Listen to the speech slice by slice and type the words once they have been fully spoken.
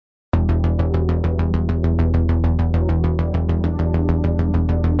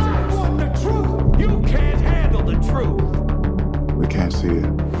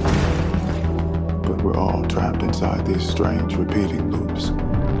inside these strange repeating loops.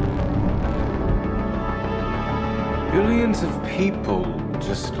 Billions of people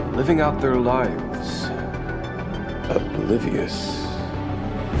just living out their lives, oblivious.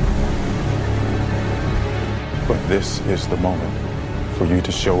 But this is the moment for you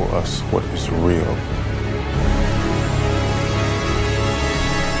to show us what is real.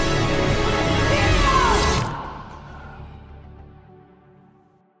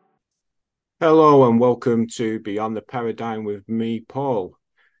 Hello and welcome to Beyond the Paradigm with me, Paul.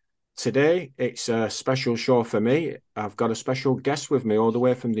 Today, it's a special show for me. I've got a special guest with me all the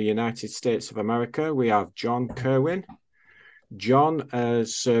way from the United States of America. We have John Kerwin. John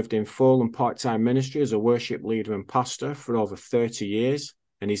has served in full and part-time ministry as a worship leader and pastor for over 30 years,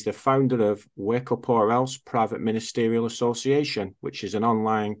 and he's the founder of Wake Up or Else Private Ministerial Association, which is an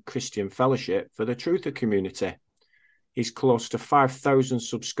online Christian fellowship for the truther community. He's close to 5,000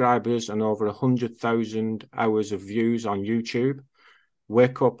 subscribers and over 100,000 hours of views on YouTube.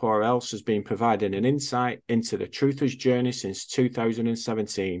 Wake Up or Else has been providing an insight into the truther's journey since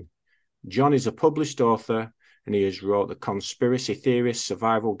 2017. John is a published author and he has wrote the Conspiracy Theorist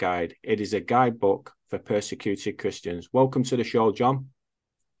Survival Guide. It is a guidebook for persecuted Christians. Welcome to the show, John.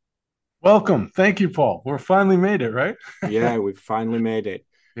 Welcome. Thank you, Paul. We're finally made it, right? Yeah, we've finally made it.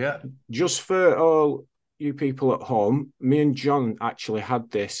 Yeah. Just for all you people at home, me and John actually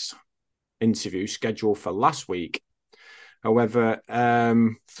had this interview scheduled for last week. However,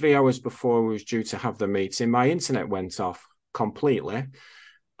 3 hours before we was due to have the meeting, my internet went off completely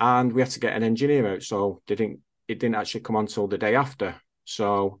and we had to get an engineer out. So it didn't actually come on till the day after.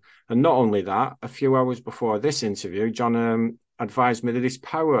 So, and not only that, a few hours before this interview, John advised me that his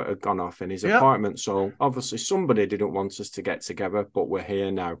power had gone off in his apartment. So obviously somebody didn't want us to get together, but we're here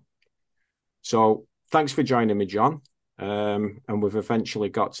now. So thanks for joining me, John. And we've eventually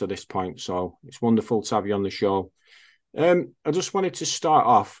got to this point. So it's wonderful to have you on the show. I just wanted to start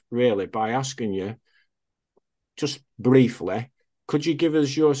off really by asking you, just briefly, could you give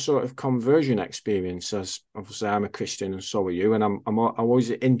us your sort of conversion experience? As obviously I'm a Christian and so are you, and I'm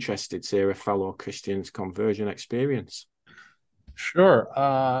always interested to hear a fellow Christian's conversion experience. Sure.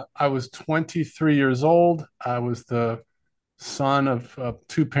 I was 23 years old. I was the son of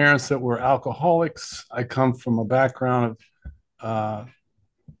two parents that were alcoholics. I come from a background of,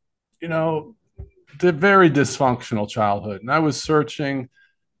 the very dysfunctional childhood. And I was searching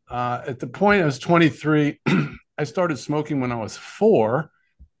at the point I was 23. I started smoking when I was 4.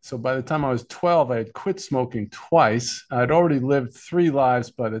 So by the time I was 12, I had quit smoking twice. I'd already lived 3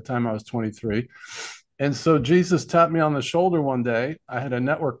 lives by the time I was 23. And so Jesus tapped me on the shoulder one day. I had a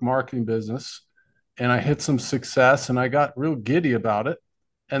network marketing business and I hit some success and I got real giddy about it.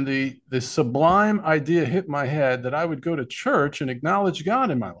 And the sublime idea hit my head that I would go to church and acknowledge God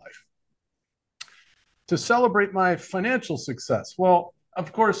in my life to celebrate my financial success. Well,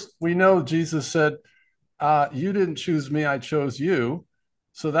 of course, we know Jesus said, you didn't choose me, I chose you.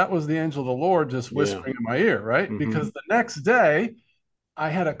 So that was the angel of the Lord just whispering in my ear, right? Mm-hmm. Because the next day I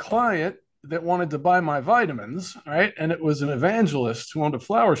had a client that wanted to buy my vitamins, right? And it was an evangelist who owned a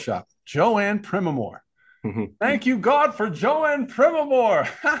flower shop, Joanne Primamore. Mm-hmm. Thank you, God, for Joanne Primamore.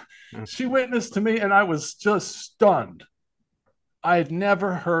 She witnessed to me and I was just stunned. I had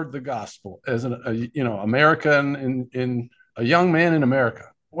never heard the gospel as an American in a young man in America.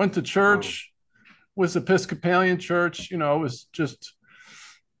 Went to church, was Episcopalian church, it was just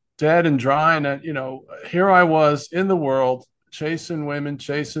dead and dry. And, here I was in the world, chasing women,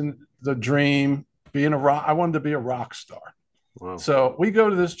 chasing the dream, being I wanted to be a rock star. Wow. So we go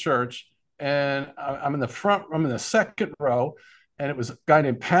to this church and I'm in the second row. And it was a guy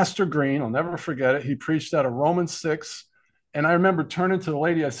named Pastor Green. I'll never forget it. He preached out of Romans 6. And I remember turning to the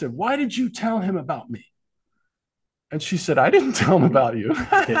lady, I said, "Why did you tell him about me?" And she said, "I didn't tell him about you."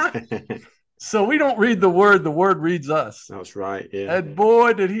 So we don't read the word reads us. That's right. Yeah. And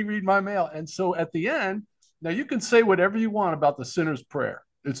boy, did he read my mail. And so at the end, now you can say whatever you want about the sinner's prayer.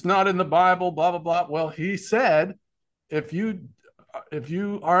 It's not in the Bible, blah, blah, blah. Well, he said, if you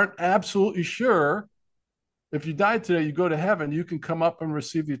aren't absolutely sure, if you died today, you go to heaven, you can come up and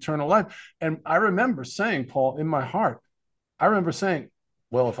receive the eternal life. And I remember saying, Paul, in my heart,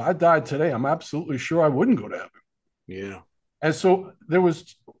 well, if I died today, I'm absolutely sure I wouldn't go to heaven. Yeah. And so there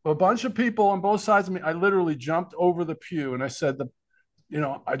was a bunch of people on both sides of me. I literally jumped over the pew and I said,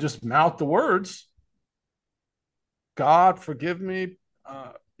 I just mouthed the words, "God, forgive me.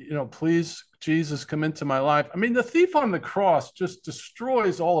 Please, Jesus, come into my life." I mean, the thief on the cross just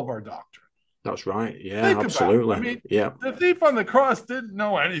destroys all of our doctrine. That's right. Yeah, absolutely. The thief on the cross didn't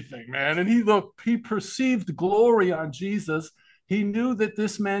know anything, man. And he perceived glory on Jesus. He knew that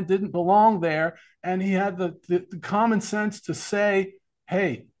this man didn't belong there, and he had the common sense to say,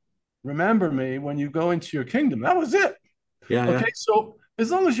 hey, remember me when you go into your kingdom. That was it. Yeah. Okay, so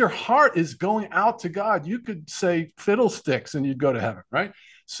as long as your heart is going out to God, you could say fiddlesticks and you'd go to heaven, right?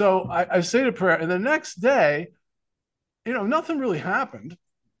 So I say the prayer, and the next day, nothing really happened.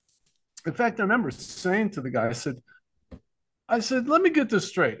 In fact, I remember saying to the guy, I said, let me get this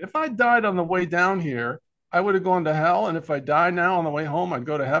straight. If I died on the way down here, I would have gone to hell. And if I die now on the way home, I'd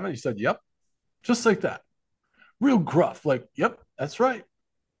go to heaven. He said, yep. Just like that. Real gruff. Like, yep, that's right.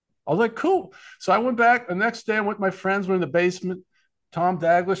 I was like, cool. So I went back the next day. I went with my friends. We're in the basement. Tom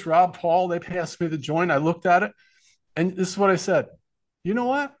Daglish, Rob Paul, they passed me the joint. I looked at it. And this is what I said. You know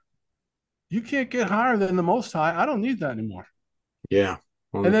what? You can't get higher than the Most High. I don't need that anymore. Yeah.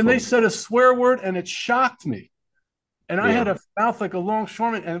 Wonderful. And then they said a swear word, and it shocked me. And I had a mouth like a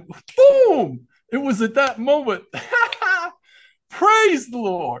longshoreman, and boom! It was at that moment. Praise the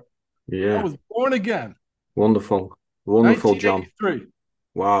Lord. Yeah. I was born again. Wonderful. Wonderful, John.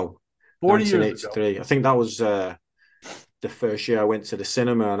 Wow. 40 years ago. I think that was the first year I went to the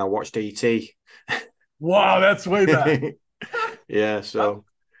cinema and I watched E.T. Wow, that's way back. Yeah, so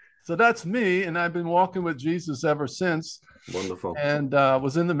that's me, and I've been walking with Jesus ever since. Wonderful. And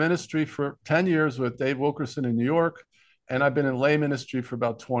was in the ministry for 10 years with Dave Wilkerson in New York. And I've been in lay ministry for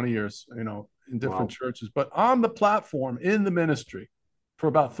about 20 years, in different churches, but on the platform in the ministry for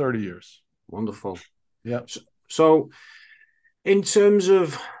about 30 years. Wonderful. Yeah. So in terms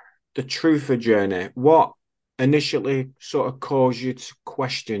of the truther journey, what initially sort of caused you to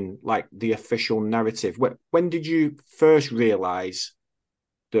question like the official narrative? When did you first realize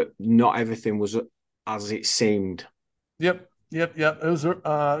that not everything was as it seemed? Yep. It was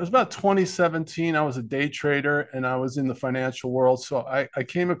about 2017. I was a day trader and I was in the financial world. So I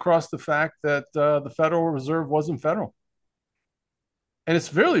came across the fact that the Federal Reserve wasn't federal. And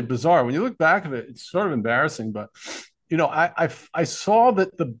it's really bizarre. When you look back at it, it's sort of embarrassing. But, I saw that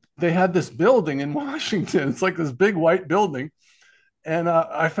they had this building in Washington. It's like this big white building. And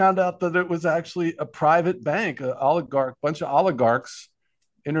I found out that it was actually a private bank, bunch of oligarchs,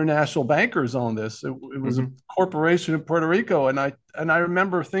 international bankers on this. It was a corporation in Puerto Rico, and I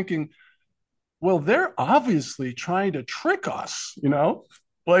remember thinking, well, they're obviously trying to trick us,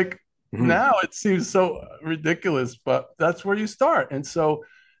 now it seems so ridiculous, but that's where you start. And so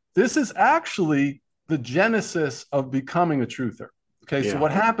this is actually the genesis of becoming a truther. Okay, so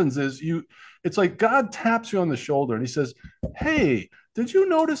what happens is it's like God taps you on the shoulder and he says, hey, did you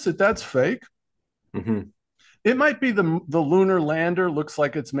notice that that's fake? It might be the lunar lander looks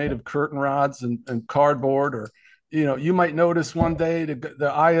like it's made of curtain rods and cardboard, or, you might notice one day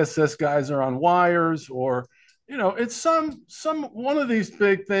the ISS guys are on wires, or, it's some one of these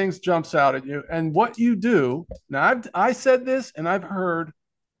big things jumps out at you. And what you do now, I said this and I've heard,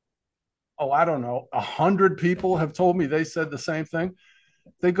 I don't know, 100 people have told me they said the same thing.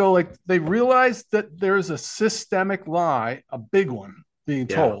 They go like, they realize that there's a systemic lie, a big one being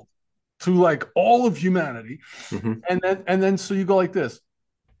told to like all of humanity. And then so you go like this.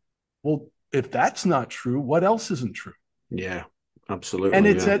 Well, if that's not true, what else isn't true? Yeah, absolutely. And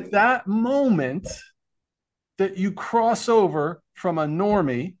it's at that moment that you cross over from a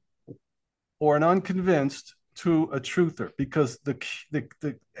normie or an unconvinced to a truther, because the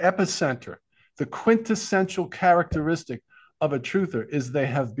epicenter, the quintessential characteristic of a truther is they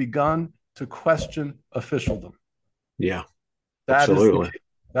have begun to question officialdom. Yeah, absolutely.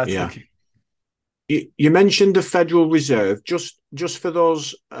 That's the key. You mentioned the Federal Reserve. Just for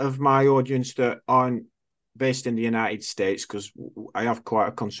those of my audience that aren't based in the United States, because I have quite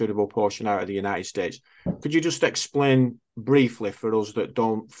a considerable portion out of the United States, could you just explain briefly for us that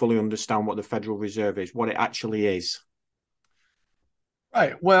don't fully understand what the Federal Reserve is, what it actually is?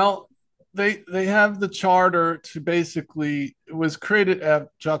 Right. Well, they have the charter to basically, it was created at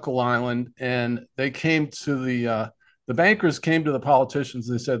Jekyll Island, and they came to the bankers came to the politicians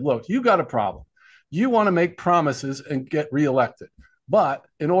and they said, look, you got a problem. You want to make promises and get reelected. But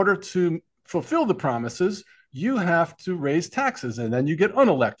in order to fulfill the promises, you have to raise taxes and then you get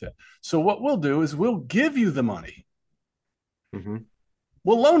unelected. So what we'll do is we'll give you the money.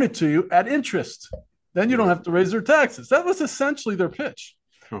 We'll loan it to you at interest. Then you don't have to raise their taxes. That was essentially their pitch.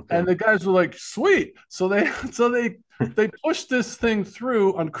 And the guys were like, sweet. So they pushed this thing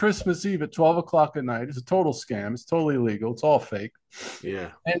through on Christmas Eve at 12 o'clock at night. It's a total scam. It's totally illegal. It's all fake.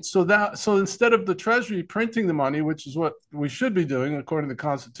 Yeah. And so instead of the Treasury printing the money, which is what we should be doing according to the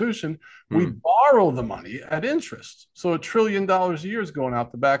Constitution, we borrow the money at interest. So $1 trillion a year is going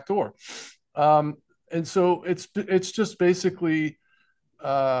out the back door. And so it's just basically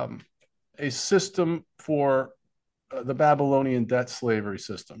a system for the Babylonian debt slavery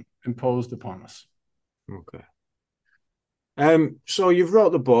system imposed upon us. Okay. So you've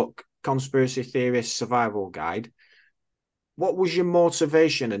wrote the book, Conspiracy Theorist Survival Guide. What was your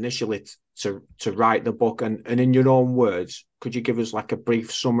motivation initially to write the book? And in your own words, could you give us like a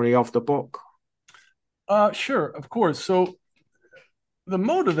brief summary of the book? Sure, of course. So the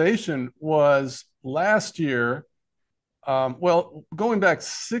motivation was last year. Well, going back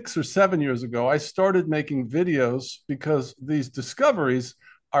 6 or 7 years ago, I started making videos because these discoveries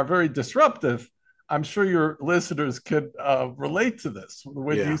are very disruptive. I'm sure your listeners could relate to this.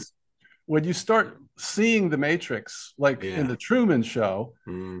 When you start seeing the Matrix, like in the Truman Show,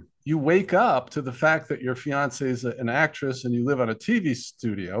 you wake up to the fact that your fiance is an actress and you live on a TV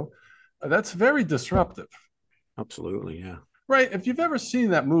studio. That's very disruptive. Absolutely, yeah. Right. If you've ever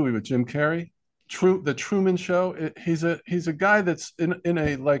seen that movie with Jim Carrey, the Truman Show, he's a guy that's in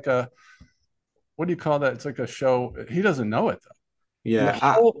a like a, what do you call that? It's like a show. He doesn't know it though.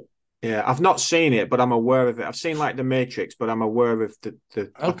 Yeah, I've not seen it, but I'm aware of it. I've seen like The Matrix, but I'm aware of the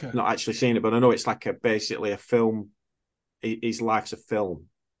Okay. I've not actually seen it, but I know it's like basically a film. His life's a film.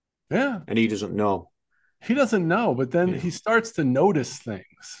 Yeah. And he doesn't know. He doesn't know, but then he starts to notice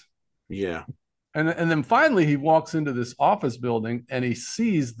things. Yeah. And then finally he walks into this office building and he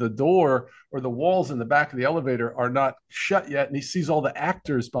sees the door or the walls in the back of the elevator are not shut yet. And he sees all the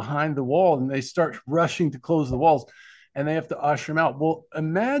actors behind the wall and they start rushing to close the walls and they have to usher him out. Well,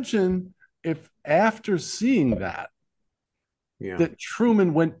 imagine if after seeing that, that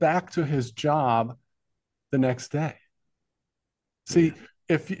Truman went back to his job the next day. See,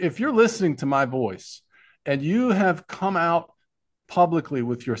 if you're listening to my voice and you have come out publicly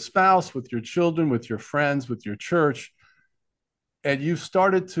with your spouse, with your children, with your friends, with your church, and you've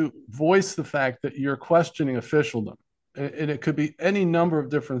started to voice the fact that you're questioning officialdom, and it could be any number of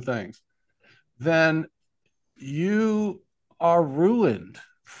different things, then you are ruined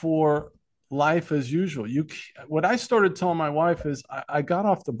for life as usual. What I started telling my wife is I got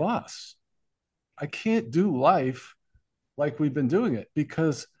off the bus. I can't do life like we've been doing it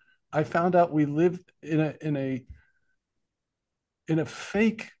because I found out we live in a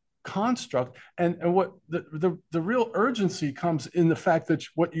fake construct. And what the real urgency comes in the fact that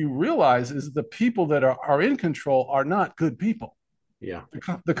what you realize is the people that are in control are not good people. Yeah.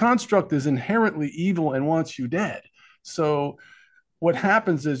 The construct is inherently evil and wants you dead. So what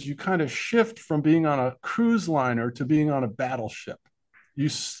happens is you kind of shift from being on a cruise liner to being on a battleship. You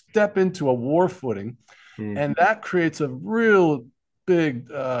step into a war footing, and that creates a real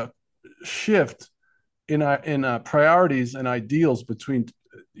big shift in priorities and ideals between,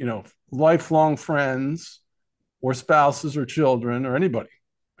 lifelong friends or spouses or children or anybody.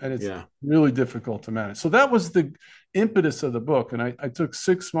 And it's really difficult to manage. So that was the impetus of the book. And I took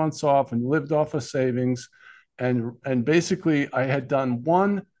 6 months off and lived off of savings. And basically I had done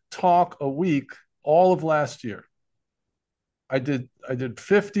one talk a week all of last year. I did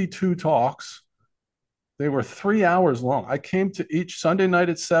 52 talks. They were 3 hours long. I came to each Sunday night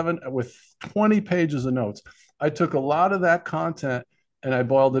at 7 with 20 pages of notes. I took a lot of that content and I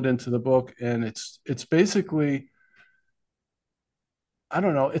boiled it into the book. And it's basically, I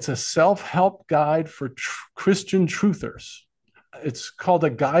don't know, it's a self-help guide for Christian truthers. It's called a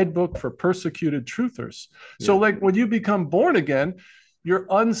guidebook for persecuted truthers. So like when you become born again, your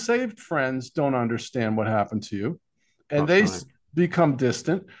unsaved friends don't understand what happened to you and become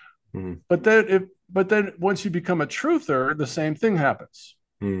distant. But then once you become a truther, the same thing happens.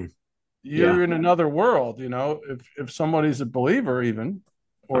 You're in another world, if somebody's a believer even,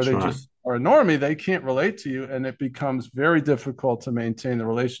 or just are a normie, they can't relate to you. And it becomes very difficult to maintain the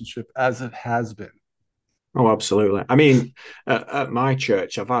relationship as it has been. Oh, absolutely. I mean, at my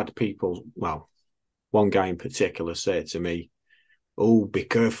church, I've had people, well, one guy in particular say to me, "Oh, be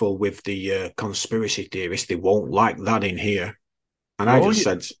careful with the conspiracy theorists. They won't like that in here." And I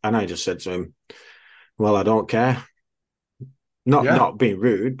just said to him, "Well, I don't care. Not being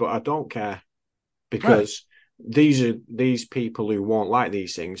rude, but I don't care because these people who won't like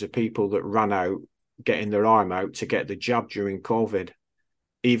these things are people that ran out getting their arm out to get the jab during COVID,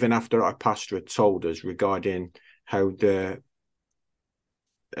 even after our pastor had told us regarding how the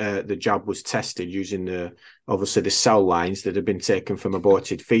jab was tested using obviously the cell lines that had been taken from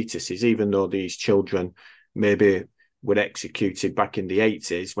aborted fetuses, even though these children maybe were executed back in the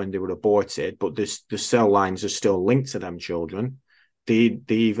 80s when they were aborted, but the cell lines are still linked to them children. They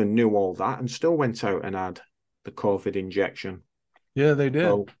even knew all that and still went out and had the COVID injection. Yeah, they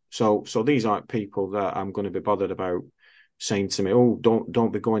did. So these aren't people that I'm going to be bothered about saying to me, "Oh,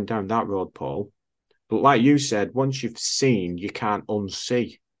 don't be going down that road, Paul." But like you said, once you've seen, you can't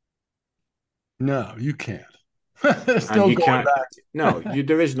unsee. No, you can't. There's and no you going can't. back. No,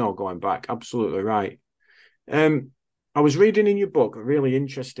 there is no going back. Absolutely right. I was reading in your book a really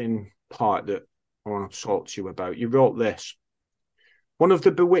interesting part that I want to talk to you about. You wrote this. One of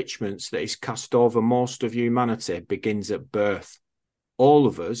the bewitchments that is cast over most of humanity begins at birth. All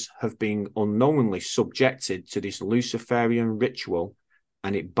of us have been unknowingly subjected to this Luciferian ritual,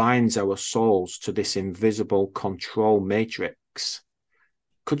 and it binds our souls to this invisible control matrix.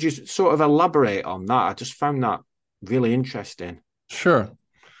 Could you sort of elaborate on that? I just found that really interesting. Sure.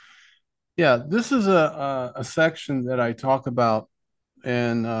 Yeah, this is a section that I talk about,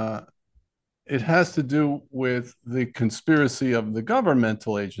 and it has to do with the conspiracy of the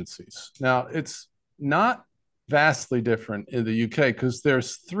governmental agencies. Now, it's not vastly different in the UK because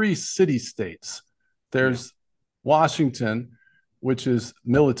there's 3 city states. There's Washington, which is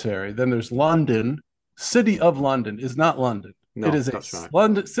military. Then there's London. City of London is not London. No, it is that's a right.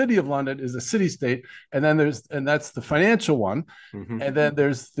 London. City of London is a city state, and then that's the financial one, and then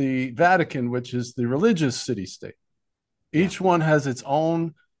there's the Vatican, which is the religious city state. Each one has its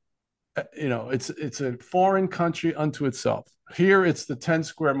own. It's a foreign country unto itself. Here, it's the 10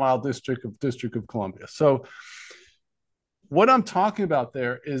 square mile District of Columbia. So, what I'm talking about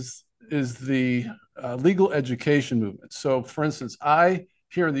there is the legal education movement. So, for instance, I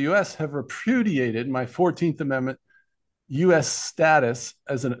here in the U.S. have repudiated my 14th Amendment U.S. status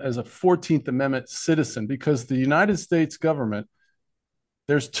as a 14th Amendment citizen because the United States government,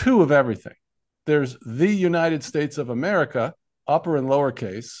 there's 2 of everything. There's the United States of America, upper and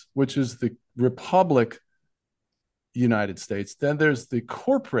lowercase, which is the Republic United States. Then there's the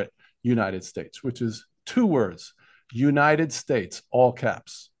corporate United States, which is 2 words, United States, all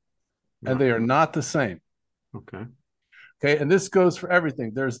caps. And they are not the same. Okay. Okay. And this goes for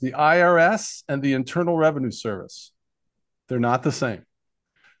everything. There's the IRS and the Internal Revenue Service. They're not the same.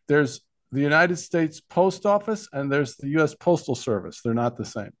 There's the United States Post Office and there's the U.S. Postal Service. They're not the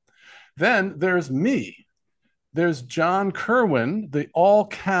same. Then there's me. There's John Kerwin, the all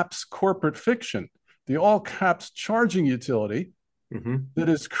caps corporate fiction, the all caps charging utility that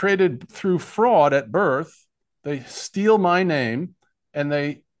is created through fraud at birth. They steal my name and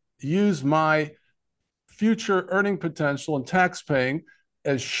they use my future earning potential and tax paying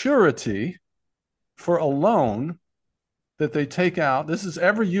as surety for a loan that they take out. This is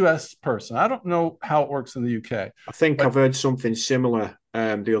every U.S. person. I don't know how it works in the UK. I think I've heard something similar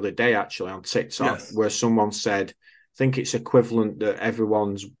the other day, actually, on TikTok, where someone said, I think it's equivalent that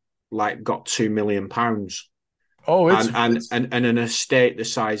everyone's like got £2 million. Oh, and an estate the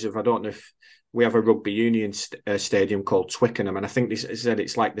size of, I don't know if we have a rugby union stadium called Twickenham, and I think this said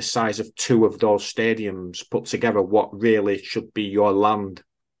it's like the size of 2 of those stadiums put together. What really should be your land,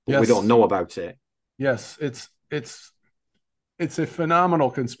 but we don't know about it. Yes, it's a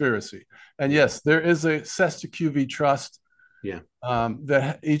phenomenal conspiracy, and yes, there is a Cesta QV trust.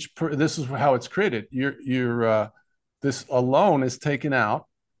 That this is how it's created. This loan is taken out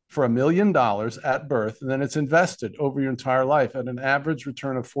for $1 million at birth, and then it's invested over your entire life at an average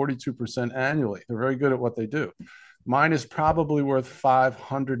return of 42% annually. They're very good at what they do. Mine is probably worth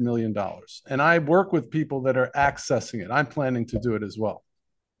 $500 million, and I work with people that are accessing it. I'm planning to do it as well.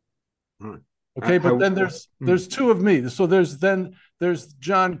 Okay, but then there's 2 of me. So there's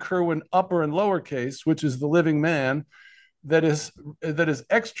John Kerwin, upper and lowercase, which is the living man that is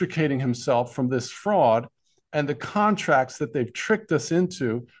extricating himself from this fraud and the contracts that they've tricked us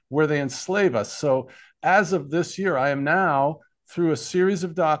into where they enslave us. So as of this year, I am now, through a series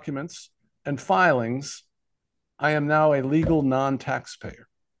of documents and filings, I am now a legal non-taxpayer.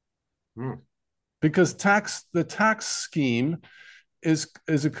 Because the tax scheme is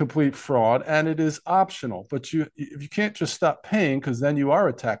a complete fraud and it is optional, but you can't just stop paying because then you are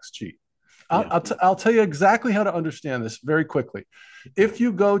a tax cheat. I'll tell you exactly how to understand this very quickly. If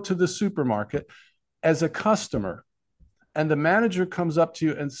you go to the supermarket as a customer and the manager comes up to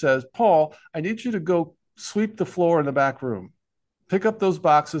you and says, Paul, I need you to go sweep the floor in the back room, pick up those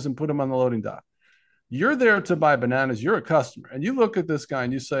boxes and put them on the loading dock. You're there to buy bananas. You're a customer. And you look at this guy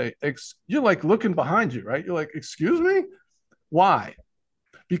and you say, you're like looking behind you, right? You're like, excuse me? Why?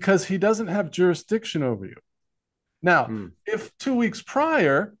 Because he doesn't have jurisdiction over you. Now, if 2 weeks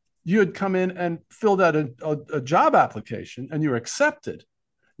prior, you had come in and filled out a job application and you were accepted,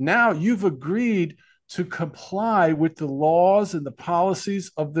 now you've agreed to comply with the laws and the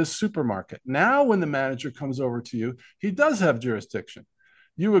policies of this supermarket. Now, when the manager comes over to you, he does have jurisdiction.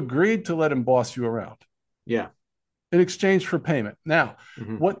 You agreed to let him boss you around. Yeah. In exchange for payment. Now,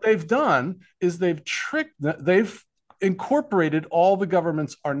 what they've done is they've incorporated all the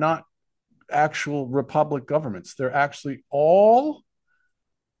governments are not actual republic governments. They're actually all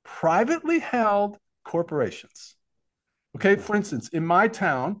privately held corporations. Okay, for instance, in my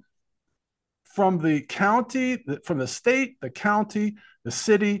town, from the county, from the state, the county, the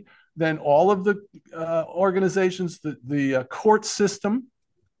city, then all of the organizations, the court system,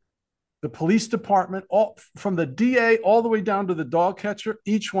 the police department, all from the DA all the way down to the dog catcher,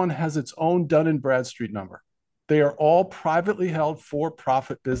 each one has its own Dun and Bradstreet number. They are all privately held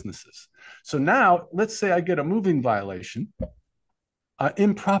for-profit businesses. So now, let's say I get a moving violation,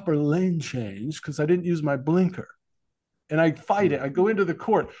 improper lane change because I didn't use my blinker, and I fight it. I go into the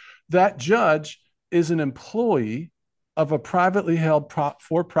court. That judge is an employee of a privately held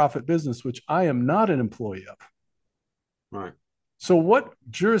for-profit business, which I am not an employee of. Right. So what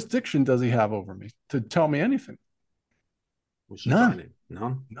jurisdiction does he have over me to tell me anything? None.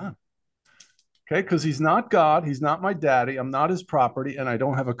 None. Okay, because he's not God. He's not my daddy. I'm not his property, and I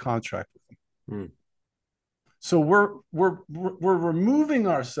don't have a contract with him. So we're removing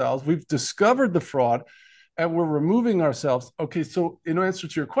ourselves. We've discovered the fraud, and we're removing ourselves. Okay, so in answer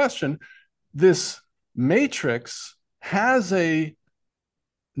to your question, this matrix has a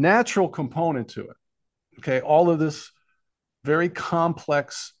natural component to it. Okay, all of this very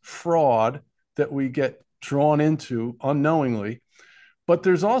complex fraud that we get drawn into unknowingly, but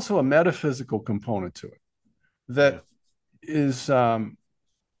there's also a metaphysical component to it that is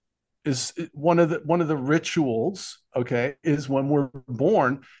one of the rituals. Okay, is when we're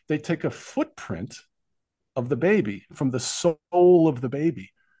born, they take a footprint of the baby from the soul of the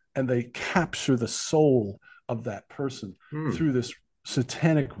baby, and they capture the soul of that person through this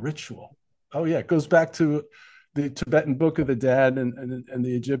satanic ritual. Oh yeah, it goes back to the Tibetan Book of the Dead and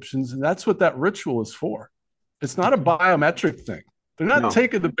the Egyptians, and that's what that ritual is for. It's not a biometric thing. They're not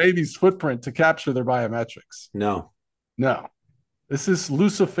taking the baby's footprint to capture their biometrics. No. This is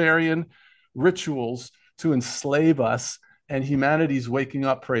Luciferian rituals to enslave us, and humanity's waking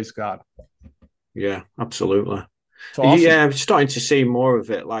up, praise God. Yeah, absolutely. Awesome. Yeah, I'm starting to see more of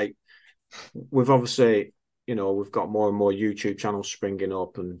it. Like, we've obviously, we've got more and more YouTube channels springing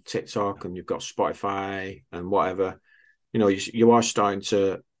up and TikTok, and you've got Spotify and whatever. You are starting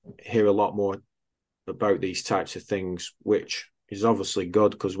to hear a lot more about these types of things, which is obviously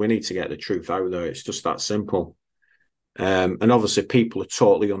good because we need to get the truth out there. It's just that simple. And obviously people are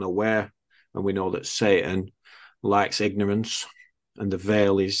totally unaware, and we know that Satan likes ignorance, and the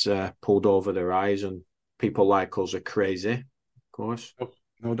veil is pulled over their eyes, and people like us are crazy, of course.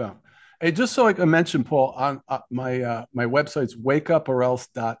 No doubt. Hey, just so I can mention, Paul, on my website's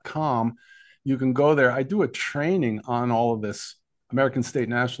wakeuporelse.com. You can go there. I do a training on all of this American State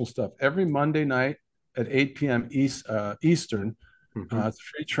National stuff every Monday night at 8 p.m. Eastern. It's a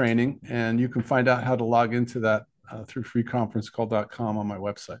free training, and you can find out how to log into that through freeconferencecall.com on my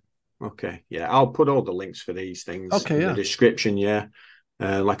website. Okay. Yeah, I'll put all the links for these things in the description. Yeah.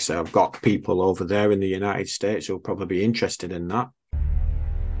 Like I said, I've got people over there in the United States who'll probably be interested in that.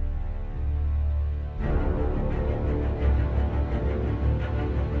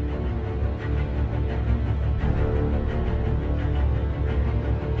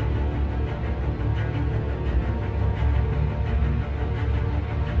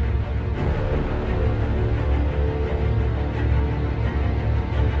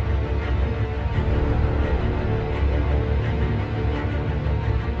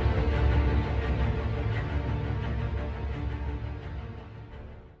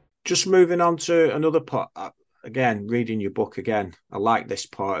 Just moving on to another part. Again, reading your book again, I like this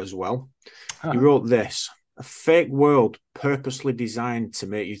part as well. You wrote this: a fake world purposely designed to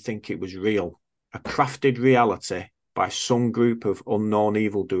make you think it was real, a crafted reality by some group of unknown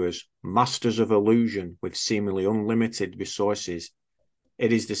evildoers, masters of illusion with seemingly unlimited resources.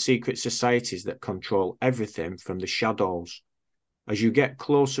 It is the secret societies that control everything from the shadows. As you get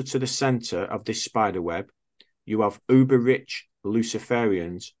closer to the center of this spiderweb, you have uber-rich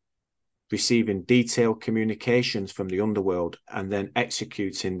Luciferians receiving detailed communications from the underworld and then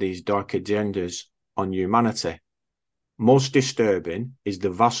executing these dark agendas on humanity. Most disturbing is the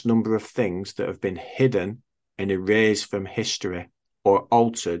vast number of things that have been hidden and erased from history or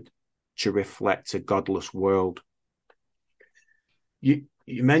altered to reflect a godless world. You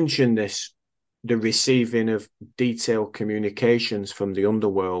mentioned this, the receiving of detailed communications from the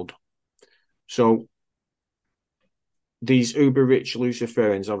underworld. So these uber-rich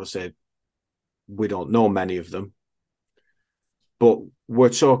Luciferians, obviously, we don't know many of them, but we're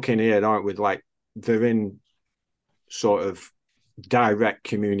talking here, aren't we? Like, they're in sort of direct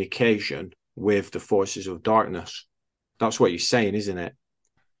communication with the forces of darkness. That's what you're saying, isn't it?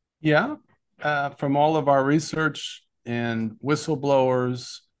 Yeah. From all of our research and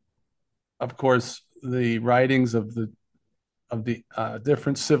whistleblowers, of course, the writings of the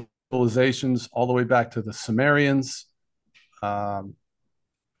different civilizations, all the way back to the Sumerians,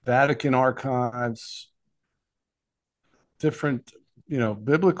 Vatican archives, different,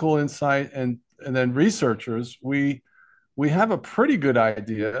 biblical insight, and then researchers, we have a pretty good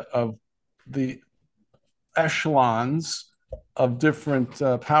idea of the echelons of different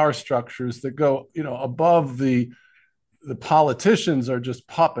power structures that go, above the politicians are just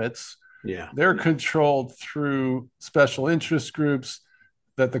puppets. Yeah. They're controlled through special interest groups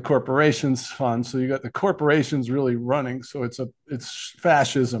that the corporations fund. So you got the corporations really running. So it's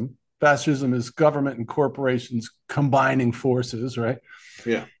fascism. Fascism is government and corporations combining forces, right?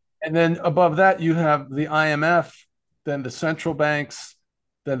 Yeah. And then above that, you have the IMF, then the central banks,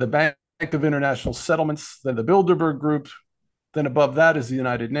 then the Bank of International Settlements, then the Bilderberg Group. Then above that is the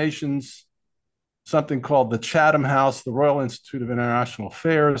United Nations, something called the Chatham House, the Royal Institute of International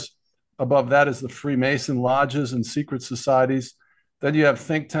Affairs. Above that is the Freemason lodges and secret societies. Then you have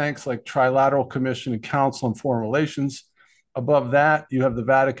think tanks like Trilateral Commission and Council on Foreign Relations. Above that, you have the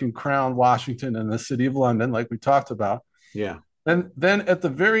Vatican, Crown, Washington, and the City of London, like we talked about. Yeah. Then at the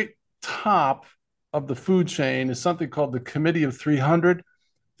very top of the food chain is something called the Committee of 300,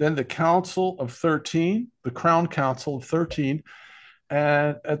 then the Council of 13, the Crown Council of 13,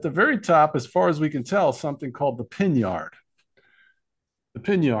 and at the very top, as far as we can tell, something called the Pinyard. The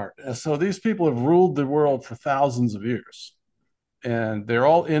Pinyard. And so these people have ruled the world for thousands of years, and they're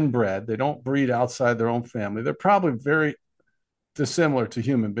all inbred. They don't breed outside their own family. They're probably very dissimilar to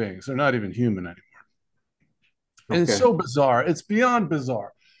human beings. They're not even human anymore. Okay. And it's so bizarre. It's beyond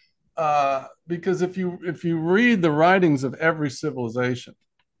bizarre. Because if you read the writings of every civilization,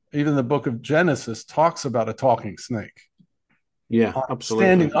 even the book of Genesis talks about a talking snake. Yeah, absolutely.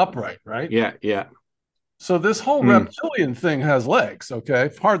 Standing upright, right? Yeah, yeah. So this whole reptilian thing has legs, okay?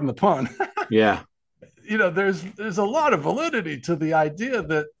 Pardon the pun. Yeah. There's a lot of validity to the idea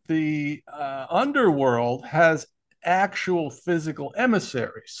that the underworld has actual physical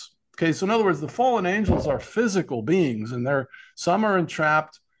emissaries. Okay, so in other words, the fallen angels are physical beings, and some are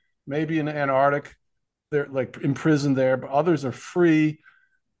entrapped, maybe in the Antarctic. They're like imprisoned there, but others are free.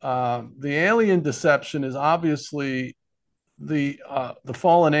 The alien deception is obviously the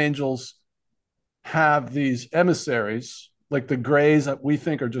fallen angels have these emissaries, like the Greys that we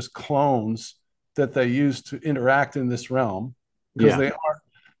think are just clones that they use to interact in this realm, because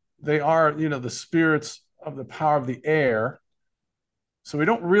they are the spirits of the power of the air. So we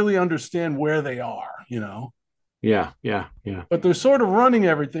don't really understand where they are, Yeah. But they're sort of running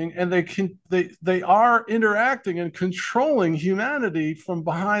everything, and they are interacting and controlling humanity from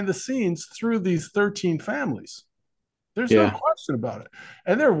behind the scenes through these 13 families. There's no question about it.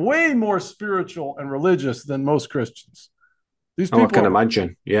 And they're way more spiritual and religious than most Christians. These people I can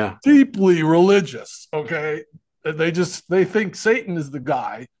imagine. Yeah. Deeply religious. Okay. They think Satan is the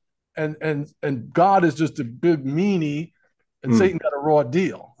guy, and God is just a big meanie, and Satan got a raw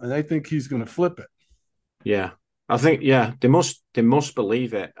deal, and they think he's going to flip it. Yeah. I think, they must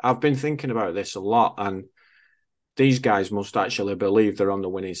believe it. I've been thinking about this a lot, and these guys must actually believe they're on the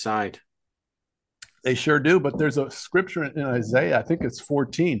winning side. They sure do, but there's a scripture in Isaiah, I think it's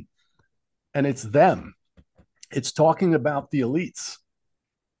 14, and it's them. It's talking about the elites.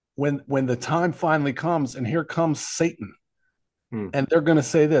 When the time finally comes, and here comes Satan, and they're going to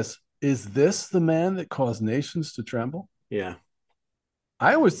say this, is this the man that caused nations to tremble? Yeah.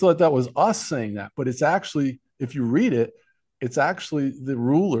 I always thought that was us saying that, but it's actually, if you read it, it's actually the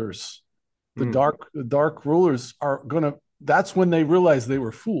rulers, the dark rulers are going to, that's when they realize they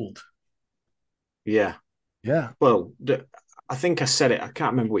were fooled. Yeah. Yeah. Well, I think I said it, I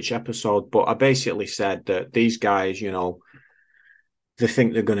can't remember which episode, but I basically said that these guys, they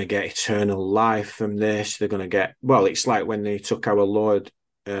think they're going to get eternal life from this. They're going to get, well, it's like when they took our Lord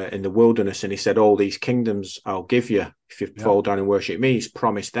in the wilderness, and he said, all these kingdoms I'll give you if you fall down and worship me. He's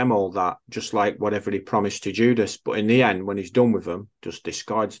promised them all that, just like whatever he promised to Judas. But in the end, when he's done with them, just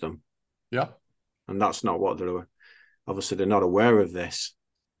discards them. Yeah. And that's not what obviously they're not aware of this.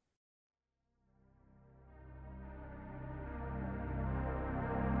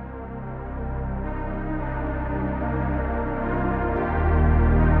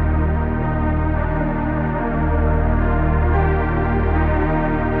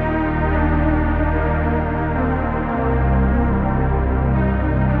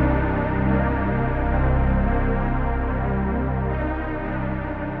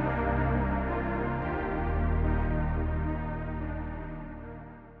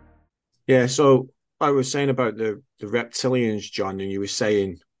 Yeah, so I was saying about the reptilians, John, and you were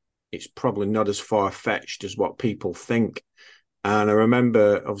saying it's probably not as far-fetched as what people think. And I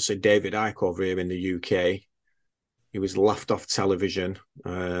remember, obviously, David Icke over here in the UK, he was laughed off television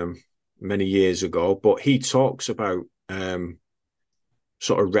many years ago, but he talks about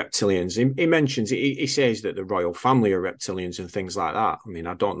sort of reptilians. He mentions, he says that the royal family are reptilians and things like that. I mean,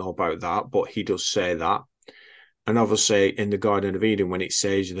 I don't know about that, but he does say that. And obviously in the Garden of Eden, when it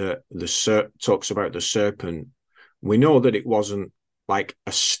says that talks about the serpent, we know that it wasn't like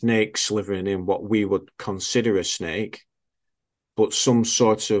a snake slithering in what we would consider a snake, but some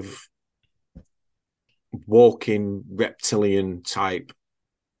sort of walking reptilian type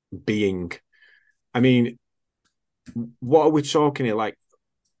being. I mean, what are we talking here? Like,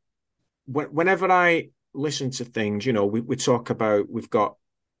 whenever I listen to things, you know, we talk about, we've got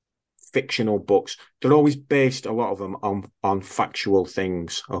fictional books. They're always based, a lot of them, on factual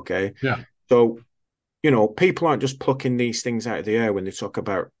things. Okay. Yeah. So, you know, people aren't just plucking these things out of the air when they talk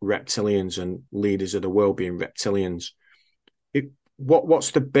about reptilians and leaders of the world being reptilians.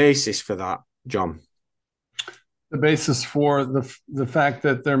 What's the basis for that, John? The basis for the fact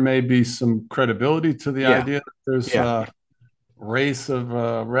that there may be some credibility to the idea that there's a race of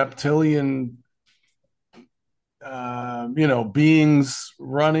reptilian beings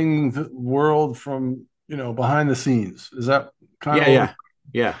running the world from, behind the scenes. Is that kind of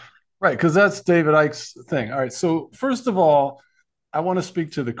yeah. Right, because that's David Icke's thing. All right, so first of all, I want to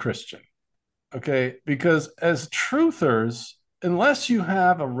speak to the Christian, okay? Because as truthers, unless you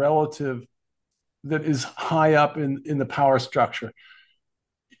have a relative that is high up in the power structure,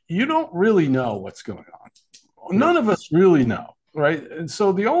 you don't really know what's going on. None of us really know, right? And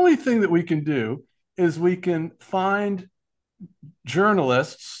so the only thing that we can do is we can find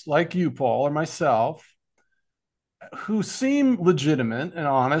journalists like you, Paul, or myself, who seem legitimate and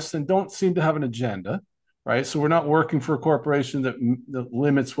honest and don't seem to have an agenda, right? So we're not working for a corporation that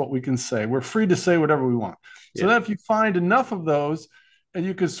limits what we can say. We're free to say whatever we want. So that if you find enough of those, and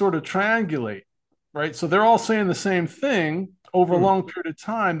you can sort of triangulate, right? So they're all saying the same thing over a long period of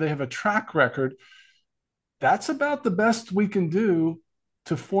time. They have a track record. That's about the best we can do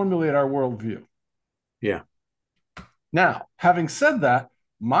to formulate our worldview. Yeah. Now, having said that,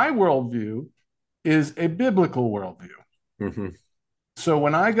 my worldview is a biblical worldview. Mm-hmm. So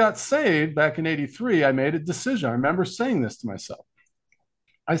when I got saved back in 83, I made a decision. I remember saying this to myself.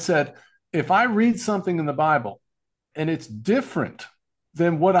 I said, if I read something in the Bible and it's different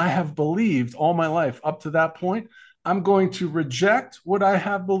than what I have believed all my life up to that point, I'm going to reject what I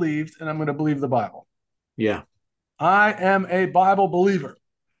have believed and I'm going to believe the Bible. Yeah. I am a Bible believer.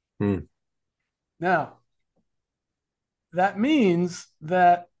 Mm. Now, that means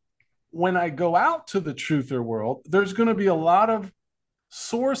that when I go out to the truther world, there's going to be a lot of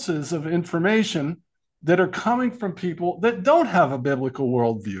sources of information that are coming from people that don't have a biblical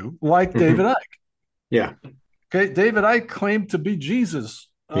worldview, like David Icke. Yeah. Okay. David Icke claimed to be Jesus.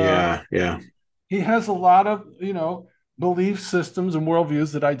 Yeah. He has a lot of, belief systems and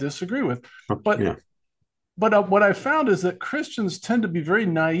worldviews that I disagree with. But what I found is that Christians tend to be very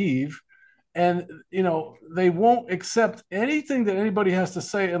naive, and they won't accept anything that anybody has to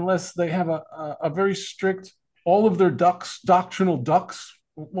say unless they have a very strict, all of their doctrinal ducks.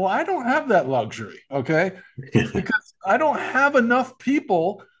 Well, I don't have that luxury, okay? Because I don't have enough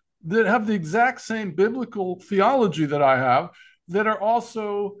people that have the exact same biblical theology that I have, that are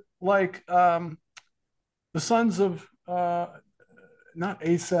also like the sons of not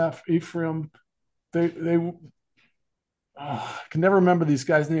Asaph, Ephraim. I can never remember these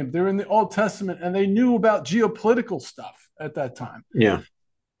guys' names. They're in the Old Testament and they knew about geopolitical stuff at that time. Yeah.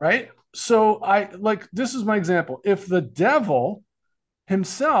 Right. So this is my example. If the devil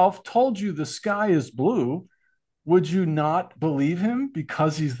himself told you the sky is blue, would you not believe him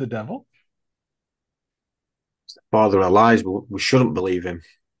because he's the devil? Father of lies, but we shouldn't believe him.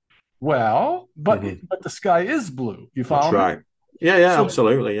 Well, but the sky is blue. You follow? That's right. Yeah,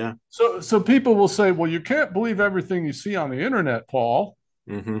 absolutely, yeah. So people will say, well, you can't believe everything you see on the internet, Paul.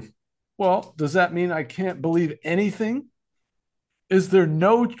 Mm-hmm. Well, does that mean I can't believe anything? Is there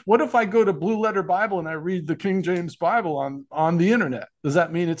what if I go to Blue Letter Bible and I read the King James Bible on the internet? Does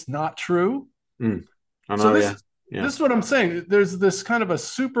that mean it's not true? I know, this is what I'm saying. There's this kind of a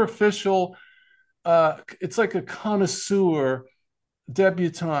superficial, it's like a connoisseur,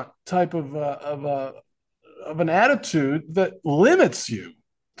 debutante type of an attitude that limits you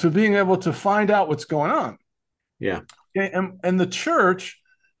to being able to find out what's going on. Yeah. Okay? And the church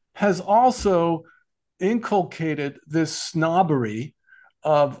has also inculcated this snobbery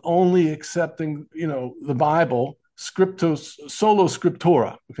of only accepting, the Bible, solo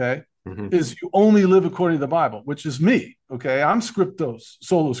scriptura, okay? Is you only live according to the Bible, which is me, okay? I'm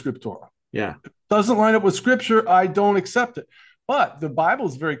solo scriptura. Yeah. If it doesn't line up with scripture, I don't accept it. But the Bible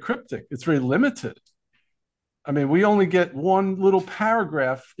is very cryptic. It's very limited. I mean, we only get one little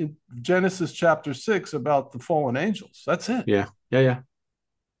paragraph in Genesis chapter 6 about the fallen angels. That's it. Yeah. Yeah.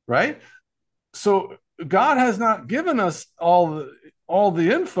 Right. So God has not given us all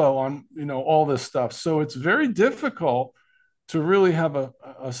the info on, all this stuff. So it's very difficult to really have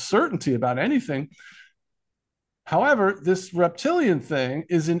a certainty about anything. However, this reptilian thing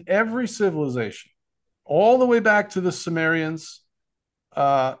is in every civilization, all the way back to the Sumerians.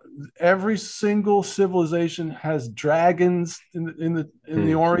 Every single civilization has dragons in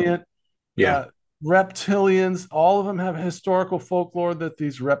the Orient. Yeah. Reptilians, all of them have historical folklore that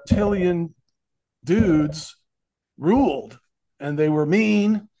these reptilian dudes ruled, and they were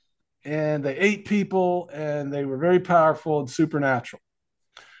mean, and they ate people, and they were very powerful and supernatural.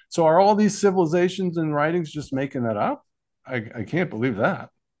 So are all these civilizations and writings just making that up? I can't believe that.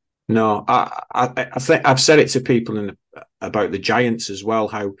 No, I think I've said it to people about the giants as well,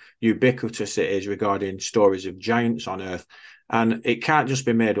 how ubiquitous it is regarding stories of giants on Earth. And it can't just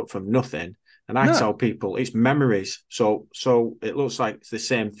be made up from nothing. And I tell people it's memories. So it looks like it's the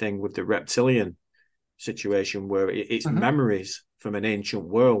same thing with the reptilian situation, where it's memories from an ancient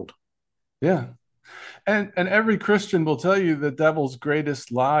world. Yeah. And every Christian will tell you the devil's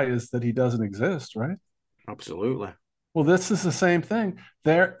greatest lie is that he doesn't exist, right? Absolutely. Well, this is the same thing.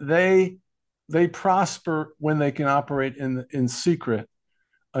 They prosper when they can operate in secret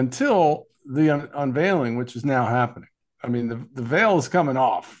until the unveiling, which is now happening. I mean, the veil is coming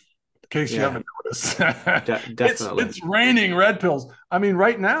off, in case you haven't noticed. Definitely. It's raining red pills. I mean,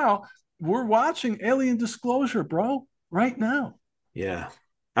 right now, we're watching alien disclosure, bro. Right now. Yeah.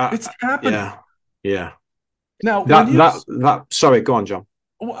 It's happening. Yeah. Now, sorry, go on, John.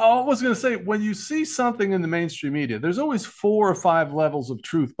 I was going to say, when you see something in the mainstream media, there's always 4 or 5 levels of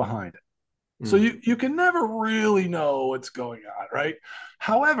truth behind it. So you can never really know what's going on, right?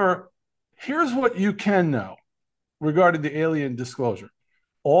 However, here's what you can know regarding the alien disclosure.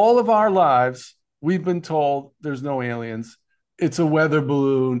 All of our lives, we've been told there's no aliens. It's a weather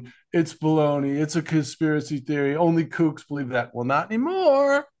balloon. It's baloney. It's a conspiracy theory. Only kooks believe that. Well, not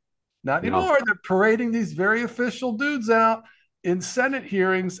anymore. Not anymore. No. They're parading these very official dudes out in Senate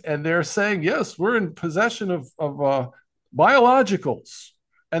hearings, and they're saying, yes, we're in possession of biologicals.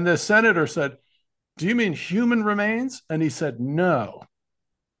 And the senator said, do you mean human remains? And he said, no.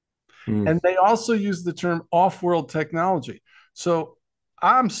 And they also use the term off-world technology. So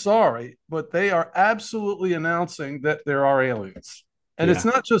I'm sorry, but they are absolutely announcing that there are aliens. And it's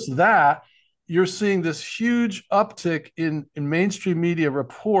not just that. You're seeing this huge uptick in mainstream media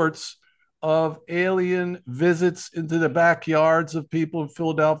reports of alien visits into the backyards of people in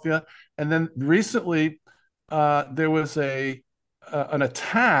Philadelphia. And then recently, there was an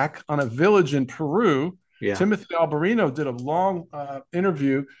attack on a village in Peru. Yeah. Timothy Alberino did a long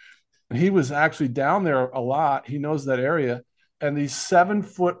interview. He was actually down there a lot. He knows that area. And these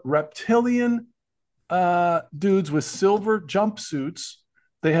 7-foot reptilian dudes with silver jumpsuits,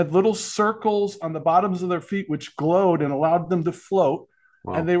 they had little circles on the bottoms of their feet which glowed and allowed them to float.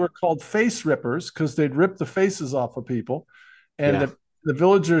 Wow. And they were called face rippers because they'd rip the faces off of people. And the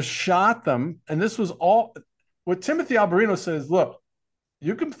villagers shot them. And this was all what Timothy Alberino says. Look,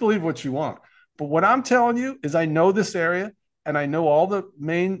 you can believe what you want, but what I'm telling you is I know this area and I know all the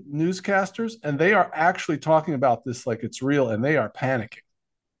main newscasters, and they are actually talking about this like it's real, and they are panicking.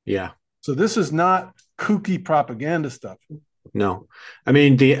 Yeah. So this is not kooky propaganda stuff. No. I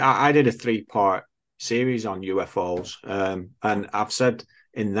mean, I did a 3-part series on UFOs, and I've said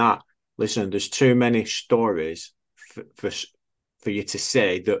in that, listen, there's too many stories for you to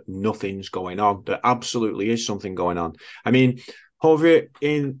say that nothing's going on. There absolutely is something going on. I mean, over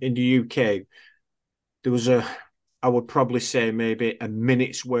in the UK, there was I would probably say maybe a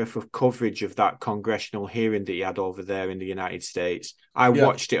minute's worth of coverage of that congressional hearing that he had over there in the United States. I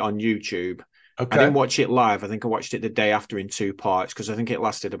watched it on YouTube. Okay. I didn't watch it live. I think I watched it the day after in 2 parts because I think it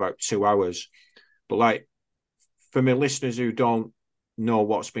lasted about 2 hours. But like, for my listeners who don't know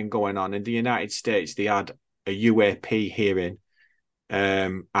what's been going on in the United States, they had a UAP hearing,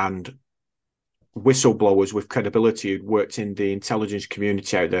 and whistleblowers with credibility who'd worked in the intelligence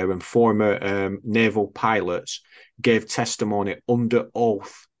community out there and former naval pilots gave testimony under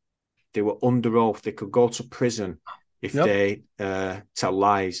oath. They were under oath. They could go to prison if they tell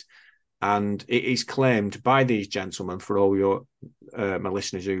lies. And it is claimed by these gentlemen, for all your my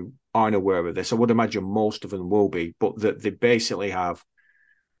listeners who aren't aware of this, I would imagine most of them will be, but that they basically have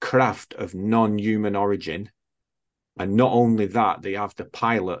craft of non-human origin. And not only that, they have the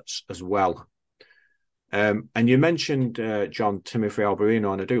pilots as well. And you mentioned, John, Timothy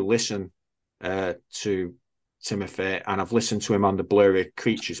Alberino, and I do listen to Timothy, and I've listened to him on the Blurry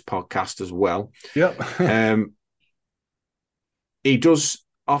Creatures podcast as well. Yep. He does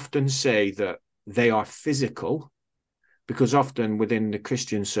often say that they are physical, because often within the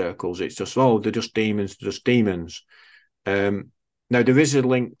Christian circles, it's just, oh, they're just demons, they're just demons. Now, there is a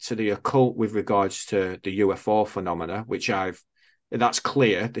link to the occult with regards to the UFO phenomena, that's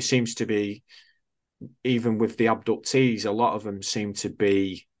clear. There seems to be, even with the abductees, a lot of them seem to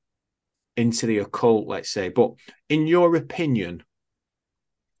be into the occult, let's say. But in your opinion,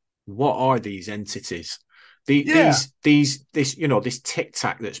 what are these entities? This tic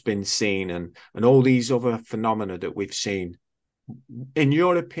tac that's been seen, and all these other phenomena that we've seen. In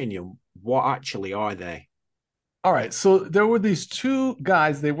your opinion, what actually are they? All right. So there were these two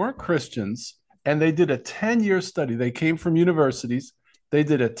guys, they weren't Christians, and they did a 10-year study. They came from universities. They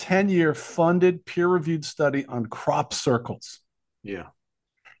did a 10-year funded peer-reviewed study on crop circles. Yeah.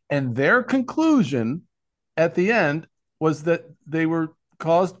 And their conclusion at the end was that they were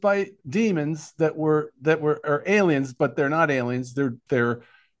caused by demons that were aliens, but they're not aliens. They're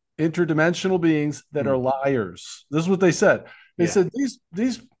interdimensional beings that are liars. This is what they said. They said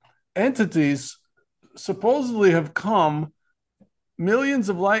these entities supposedly have come millions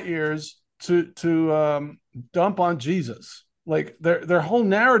of light years to dump on Jesus. Like their whole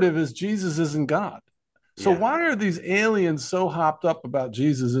narrative is Jesus isn't God. So why are these aliens so hopped up about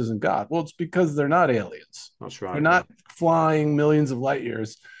Jesus isn't God? Well, it's because they're not aliens. That's right. They're not flying millions of light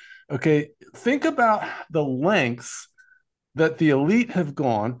years. Okay, think about the lengths that the elite have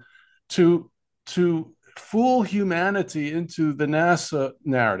gone to fool humanity into the NASA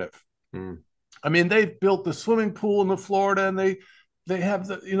narrative. I mean, they've built the swimming pool in the Florida, and they have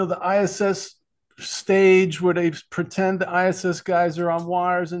the ISS stage where they pretend the ISS guys are on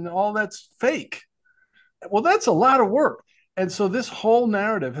wires, and all that's fake. Well, that's a lot of work. And so this whole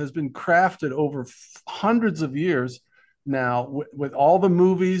narrative has been crafted over hundreds of years now with all the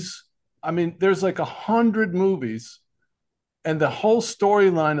movies. I mean, there's like 100 movies, and the whole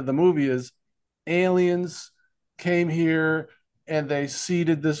storyline of the movie is aliens came here and they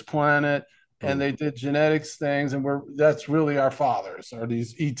seeded this planet and they did genetics things, and that's really our fathers, are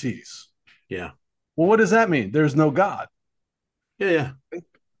these ETs. Yeah. Well, what does that mean? There's no God. Yeah.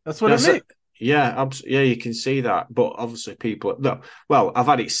 That's what it means. Yeah, you can see that. But obviously I've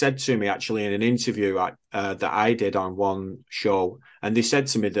had it said to me actually in an interview that I did on one show, and they said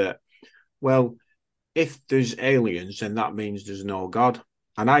to me that, well, if there's aliens, then that means there's no God.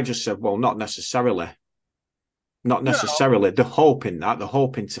 And I just said, well, not necessarily. Not necessarily. They're hoping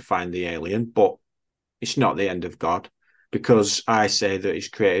to find the alien, but it's not the end of God, because I say that he's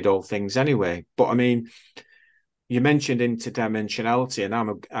created all things anyway. But I mean, you mentioned interdimensionality,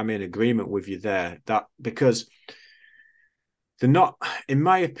 and I'm in agreement with you there, that because they're not, in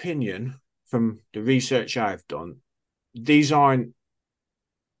my opinion, from the research I've done, these aren't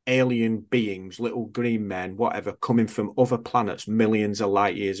alien beings, little green men, whatever, coming from other planets millions of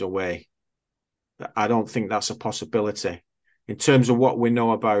light years away. I don't think that's a possibility. In terms of what we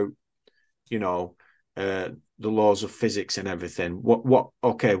know about, the laws of physics and everything,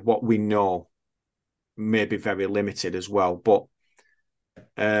 what we know may be very limited as well. But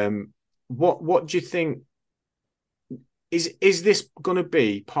what do you think? Is this going to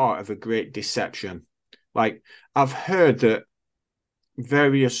be part of a great deception? Like, I've heard that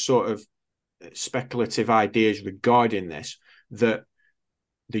various sort of speculative ideas regarding this, that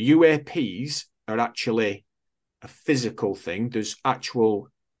the UAPs are actually a physical thing. There's actual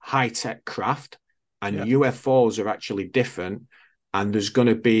high-tech craft, and UFOs are actually different, and there's going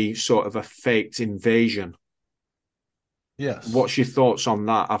to be sort of a faked invasion. Yes. What's your thoughts on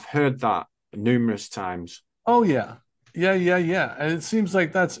that? I've heard that numerous times. Oh, yeah. And it seems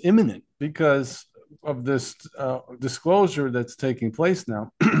like that's imminent because of this disclosure that's taking place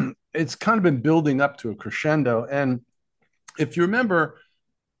now. It's kind of been building up to a crescendo. And if you remember,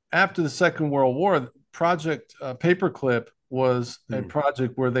 after the Second World War, Project Paperclip was a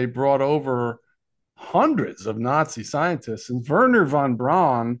project where they brought over hundreds of Nazi scientists. And Wernher von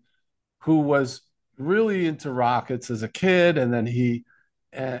Braun, who was really into rockets as a kid, and then he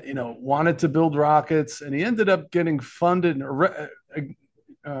wanted to build rockets, and he ended up getting funded.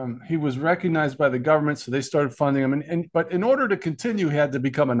 He was recognized by the government, so they started funding him. But in order to continue, he had to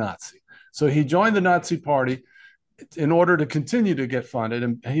become a Nazi. So he joined the Nazi Party in order to continue to get funded,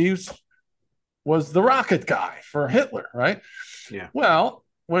 and he was the rocket guy for Hitler, right? Yeah. Well,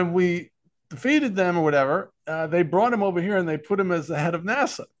 when we defeated them or whatever, they brought him over here and they put him as the head of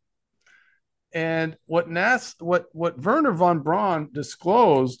NASA. And what Wernher von Braun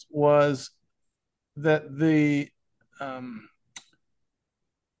disclosed was that the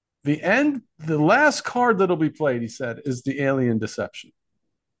the last card that'll be played, he said, is the alien deception.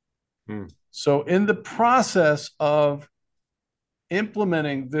 So in the process of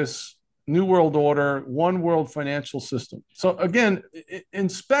implementing this New World Order, one world financial system. So again, in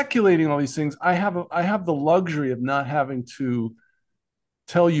speculating all these things, I have the luxury of not having to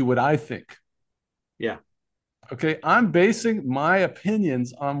tell you what I think. Yeah. Okay. I'm basing my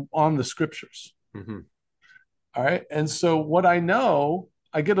opinions on the scriptures. All right. And so what I know,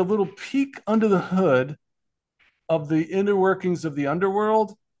 I get a little peek under the hood of the inner workings of the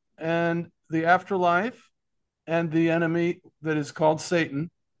underworld and the afterlife and the enemy that is called Satan.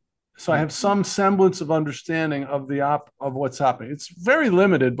 So I have some semblance of understanding of of what's happening. It's very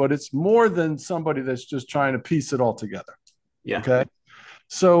limited, but it's more than somebody that's just trying to piece it all together. Yeah. Okay.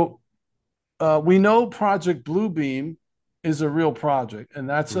 So we know Project Bluebeam is a real project, and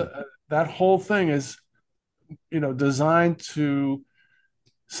that's that whole thing is, designed to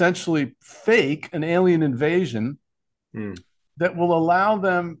essentially fake an alien invasion that will allow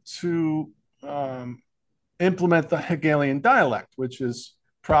them to implement the Hegelian dialect, which is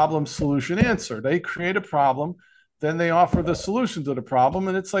problem, solution, answer. They create a problem, then they offer the solution to the problem,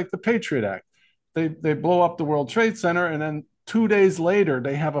 and it's like the Patriot Act. They blow up the World Trade Center, and then 2 days later,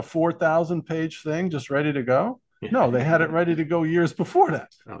 they have a 4,000-page thing just ready to go. No, they had it ready to go years before that.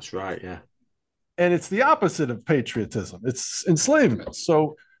 That's right, yeah. And it's the opposite of patriotism. It's enslavement.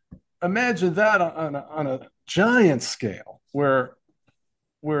 So imagine that on a giant scale where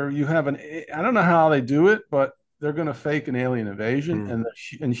you have I don't know how they do it, but they're going to fake an alien invasion,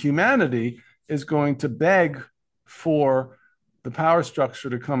 and humanity is going to beg for the power structure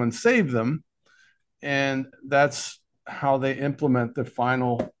to come and save them. And that's how they implement the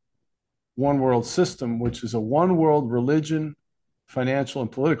final one world system, which is a one world religion, financial,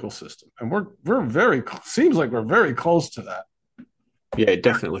 and political system. And seems like we're very close to that. Yeah, it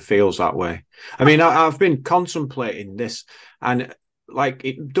definitely feels that way. I mean, I've been contemplating this, and like,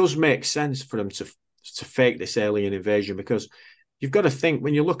 it does make sense for them to fake this alien invasion, because you've got to think,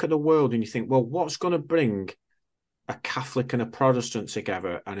 when you look at the world and you think, well, what's going to bring a Catholic and a Protestant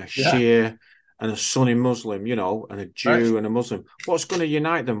together, and a Shia and a Sunni Muslim, and a Jew and a Muslim? What's going to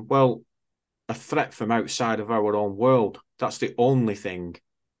unite them? Well, a threat from outside of our own world. That's the only thing.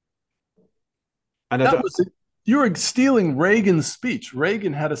 And you were stealing Reagan's speech.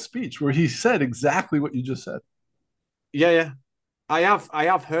 Reagan had a speech where he said exactly what you just said. Yeah. I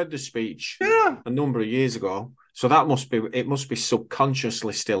have heard the speech a number of years ago. So that must be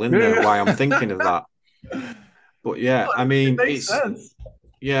subconsciously still in there why I'm thinking of that. But yeah, I mean, it makes sense.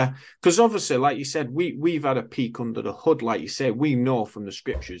 Yeah, because obviously, like you said, we've had a peek under the hood. Like you say, we know from the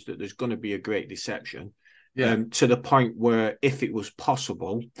scriptures that there's going to be a great deception, to the point where, if it was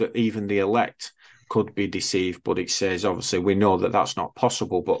possible, that even the elect could be deceived. But it says, obviously, we know that that's not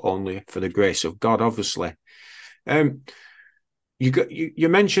possible, but only for the grace of God, obviously. You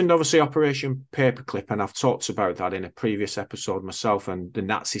mentioned, obviously, Operation Paperclip, and I've talked about that in a previous episode myself, and the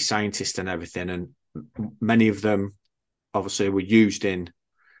Nazi scientists and everything, and many of them obviously were used in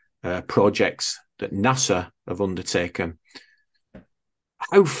projects that NASA have undertaken.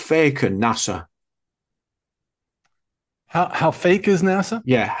 How fake are NASA? How fake is NASA?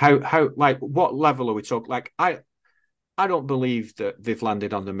 Yeah, how like, what level are we talking? Like, I don't believe that they've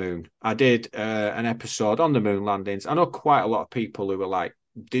landed on the moon. I did an episode on the moon landings. I know quite a lot of people who were like,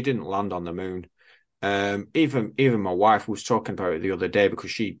 they didn't land on the moon. Even my wife was talking about it the other day, because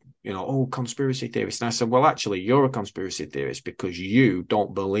she, conspiracy theorists. And I said, well, actually, you're a conspiracy theorist because you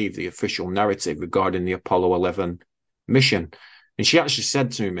don't believe the official narrative regarding the Apollo 11 mission. And she actually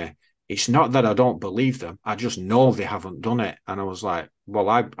said to me, it's not that I don't believe them, I just know they haven't done it. And I was like, well,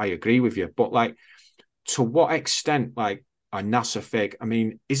 I agree with you. But like, to what extent, like, are NASA fake? I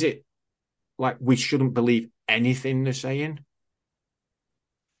mean, is it like we shouldn't believe anything they're saying?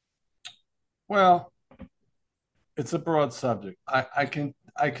 Well, it's a broad subject. I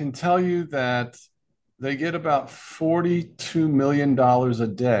can tell you that they get about $42 million a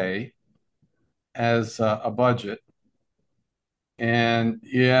day as a budget. And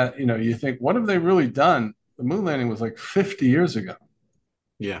you think, what have they really done? The moon landing was like 50 years ago.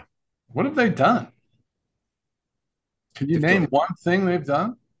 Yeah. What have they done? Can you name one thing they've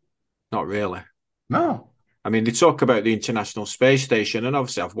done? Not really. No. I mean, they talk about the International Space Station, and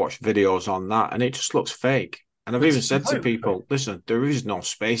obviously I've watched videos on that, and it just looks fake. And I've even said to people, listen, there is no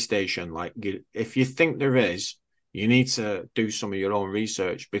space station. Like, if you think there is, you need to do some of your own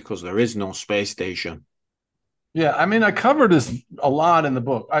research, because there is no space station. Yeah, I mean, I covered this a lot in the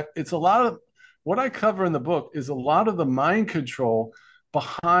book. It's a lot of what I cover in the book is a lot of the mind control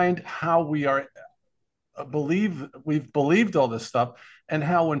behind how we've believed all this stuff. and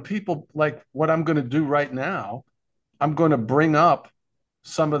how when people, like what I'm going to do right now, I'm going to bring up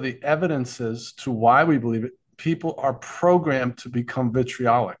some of the evidences to why we believe it. People are programmed to become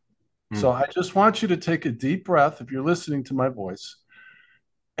vitriolic. So I just want you to take a deep breath if you're listening to my voice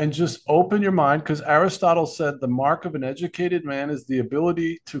and just open your mind, because Aristotle said the mark of an educated man is the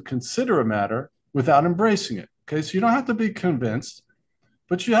ability to consider a matter without embracing it. Okay, so you don't have to be convinced,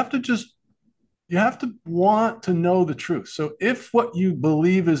 but you have to want to know the truth. So if what you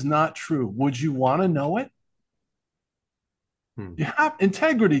believe is not true, would you want to know it? You have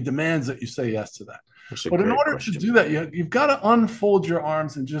integrity demands that you say yes to that. But in order to do that, you've got to unfold your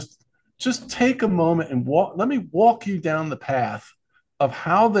arms and just take a moment and let me walk you down the path of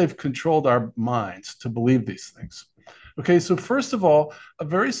how they've controlled our minds to believe these things. Okay, so first of all, a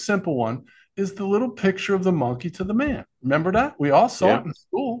very simple one is the little picture of the monkey to the man. Remember that? We all saw it in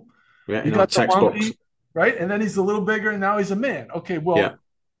school. Yeah, you got the monkey, right? And then he's a little bigger, and now he's a man. Okay, well,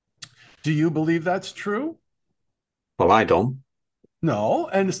 do you believe that's true? Well, I don't. No,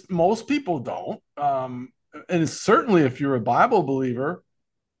 and most people don't. And certainly if you're a Bible believer,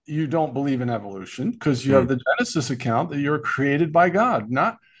 you don't believe in evolution because you have the Genesis account that you're created by God.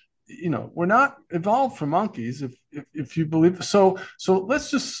 Not, we're not evolved from monkeys. If you believe so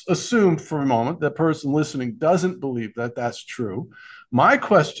let's just assume for a moment that person listening doesn't believe that that's true. My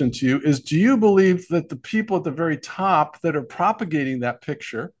question to you is, do you believe that the people at the very top that are propagating that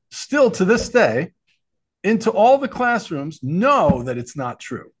picture still to this day into all the classrooms know that it's not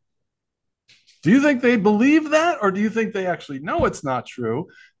true? Do you think they believe that, or do you think they actually know it's not true,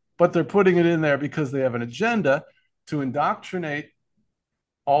 but they're putting it in there because they have an agenda to indoctrinate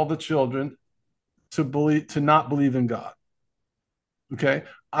all the children to not believe in God? Okay,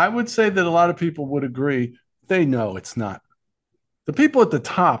 I would say that a lot of people would agree they know it's not. The people at the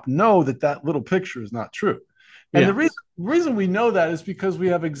top know that that little picture is not true. And the reason we know that is because we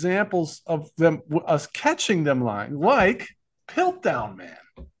have examples of us catching them lying, like Piltdown Man.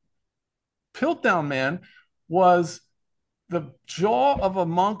 Piltdown Man was the jaw of a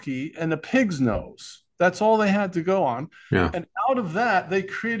monkey and a pig's nose. That's all they had to go on. Yeah. And out of that, they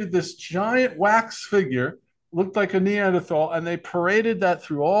created this giant wax figure, looked like a Neanderthal, and they paraded that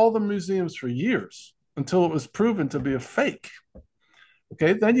through all the museums for years until it was proven to be a fake.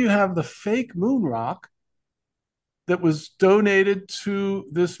 Okay, then you have the fake moon rock that was donated to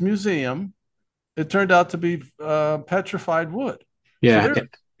this museum. It turned out to be petrified wood. Yeah,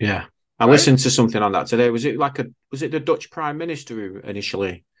 so I listened to something on that today. Was it the Dutch Prime Minister who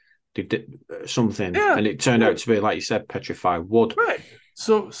initially did something, and it turned out to be, like you said, petrified wood? Right.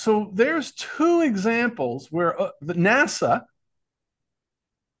 So there's two examples where the NASA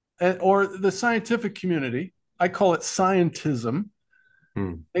or the scientific community, I call it scientism,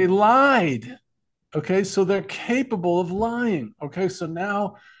 they lied. Okay, so they're capable of lying. Okay, so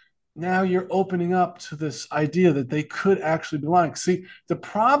now you're opening up to this idea that they could actually be lying. See, the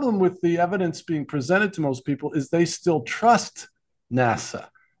problem with the evidence being presented to most people is they still trust NASA.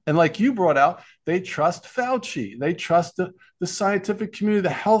 And like you brought out, they trust Fauci. They trust the scientific community.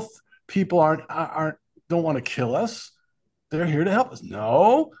 The health people don't want to kill us. They're here to help us.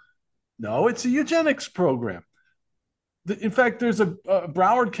 No, it's a eugenics program. In fact, there's a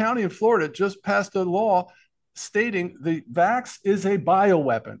Broward County in Florida just passed a law stating the vax is a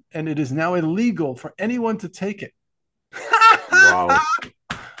bioweapon and it is now illegal for anyone to take it. Wow.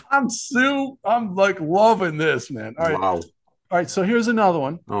 I'm like loving this, man. All right. Wow. All right. So here's another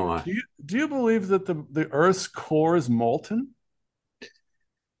one. Oh my. Do you believe that the Earth's core is molten?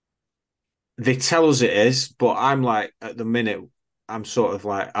 They tell us it is, but I'm like, at the minute, I'm sort of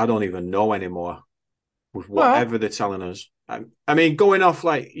like, I don't even know anymore. With whatever they're telling us. I mean, going off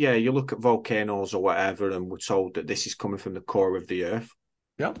like, you look at volcanoes or whatever, and we're told that this is coming from the core of the Earth.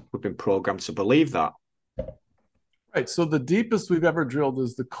 Yeah. We've been programmed to believe that. Right. So the deepest we've ever drilled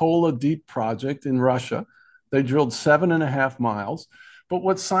is the Kola Deep project in Russia. They drilled 7.5 miles. But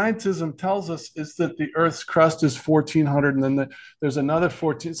what scientism tells us is that the Earth's crust is 1,400, and then there's another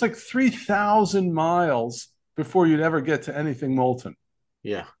 14. It's like 3,000 miles before you'd ever get to anything molten.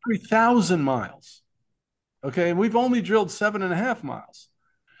 Yeah. 3,000 miles. Okay, and we've only drilled 7.5 miles.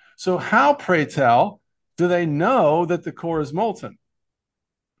 So how, pray tell, do they know that the core is molten?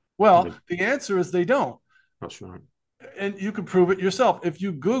 Well, the answer is they don't. That's right. And you can prove it yourself. If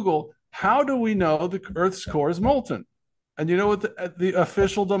you Google, how do we know the Earth's core is molten? And you know what the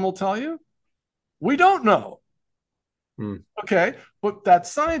officialdom will tell you? We don't know. Okay, but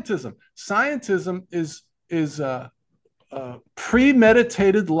that's scientism. Scientism is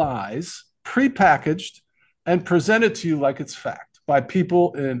premeditated lies, prepackaged, and presented to you like it's fact by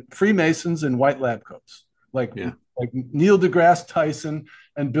people in Freemasons in white lab coats, like like Neil deGrasse Tyson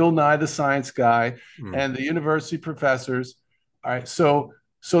and Bill Nye the Science Guy and the university professors. All right, so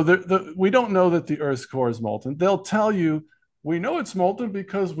we don't know that the Earth's core is molten. They'll tell you we know it's molten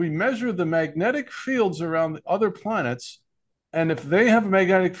because we measure the magnetic fields around the other planets, and if they have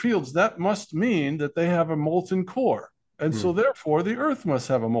magnetic fields, that must mean that they have a molten core, and so therefore the Earth must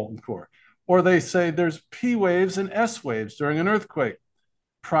have a molten core. Or they say there's P waves and S waves during an earthquake,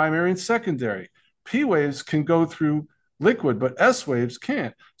 primary and secondary. P waves can go through liquid, but S waves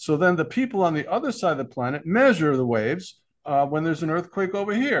can't. So then the people on the other side of the planet measure the waves when there's an earthquake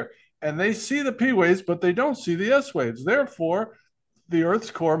over here. And they see the P waves, but they don't see the S waves. Therefore, the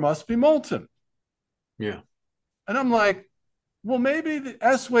Earth's core must be molten. Yeah. And I'm like, well, maybe the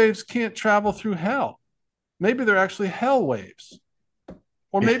S waves can't travel through hell. Maybe they're actually hell waves.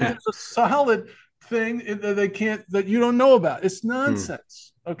 Or maybe there's a solid thing that they can't, that you don't know about. It's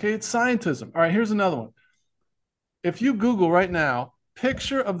nonsense. Okay, it's scientism. All right, here's another one. If you Google right now,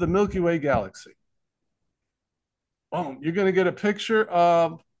 picture of the Milky Way galaxy, boom, you're going to get a picture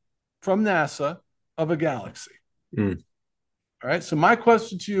from NASA of a galaxy. All right, so my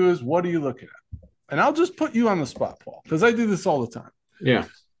question to you is, what are you looking at? And I'll just put you on the spot, Paul, because I do this all the time. Yeah.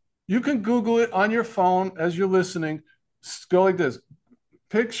 You can Google it on your phone as you're listening. Go like this.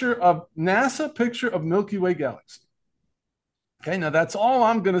 Picture of NASA, picture of Milky Way galaxy. Okay, now that's all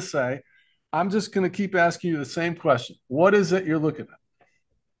I'm going to say. I'm just going to keep asking you the same question. What is it you're looking at?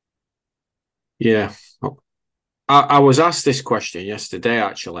 Yeah. I was asked this question yesterday,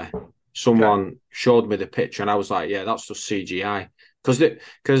 actually. Someone showed me the picture and I was like, yeah, that's just CGI.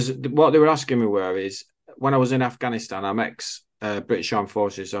 Because what they were asking me is, when I was in Afghanistan, I'm ex-British Armed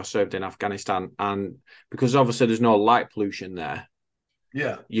Forces. I served in Afghanistan. And because obviously there's no light pollution there,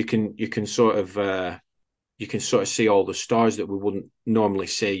 yeah, you can sort of see all the stars that we wouldn't normally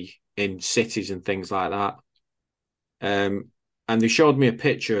see in cities and things like that. And they showed me a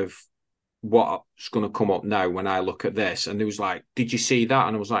picture of what's going to come up now when I look at this. And they was like, did you see that?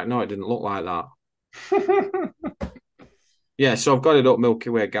 And I was like, no, it didn't look like that. Yeah, so I've got it up, Milky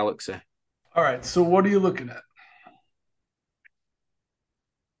Way galaxy. All right, so what are you looking at?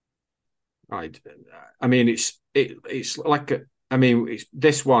 Right. I mean, it's like it's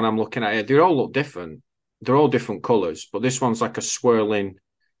this one I'm looking at. They all look different. They're all different colors, but this one's like a swirling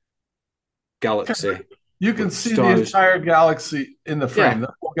galaxy. You can see the entire galaxy in the frame. Yeah.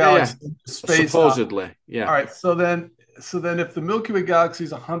 The whole galaxy, space. Supposedly, yeah. All right, so then if the Milky Way galaxy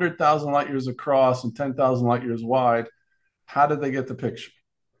is 100,000 light years across and 10,000 light years wide, how did they get the picture?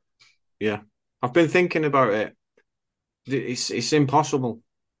 Yeah, I've been thinking about it. It's impossible.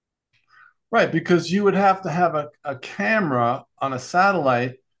 Right, because you would have to have a camera on a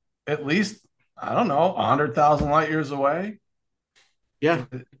satellite at least, I don't know, 100,000 light years away. Yeah.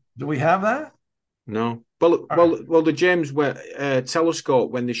 Do we have that? No. Well, the James Webb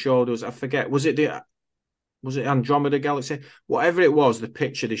telescope, when they showed us, I forget, was it Andromeda Galaxy? Whatever it was, the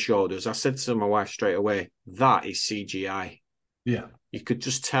picture they showed us, I said to my wife straight away, that is CGI. Yeah. You could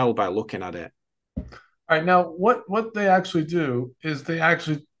just tell by looking at it. All right. Now, what they actually do is they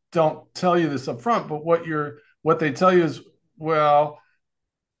actually don't tell you this up front, but what they tell you is, well,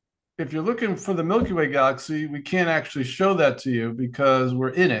 if you're looking for the Milky Way galaxy, we can't actually show that to you because we're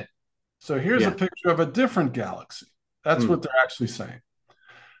in it. So here's a picture of a different galaxy. That's what they're actually saying.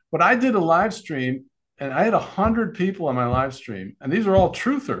 But I did a live stream and I had 100 people on my live stream, and these are all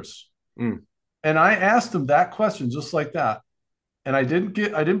truthers. And I asked them that question just like that. And I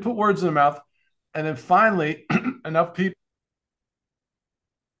didn't put words in their mouth. And then finally, enough people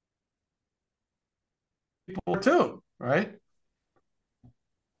too, right?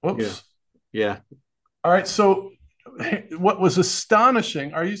 Whoops. Yeah. All right. So what was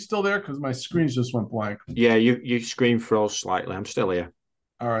astonishing, are you still there? Because my screens just went blank. Yeah, you screen froze slightly. I'm still here.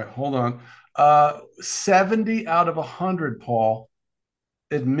 All right, hold on. 70 out of 100, Paul,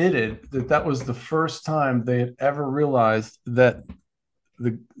 admitted that was the first time they had ever realized that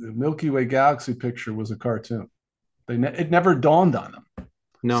the Milky Way galaxy picture was a cartoon. It never dawned on them.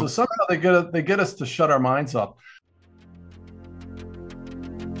 No. So somehow they get us to shut our minds up.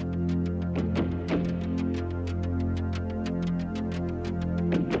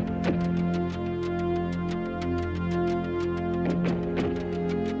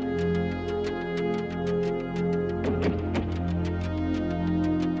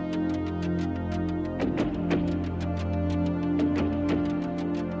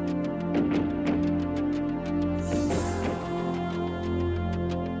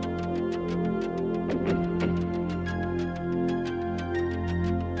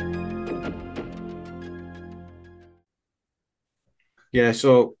 Yeah,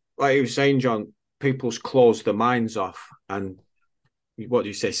 so like you were saying, John, people's closed their minds off, and what do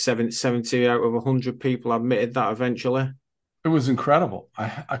you say, 70 out of 100 people admitted that eventually. It was incredible.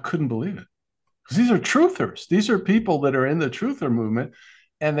 I couldn't believe it. Because these are truthers. These are people that are in the truther movement,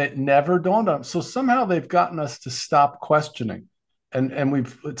 and it never dawned on them. So somehow they've gotten us to stop questioning. And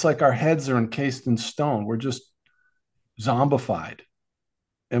it's like our heads are encased in stone. We're just zombified,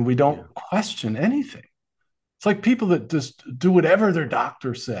 and we don't question anything. It's like people that just do whatever their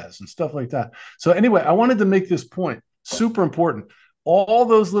doctor says and stuff like that. So anyway, I wanted to make this point. Super important. All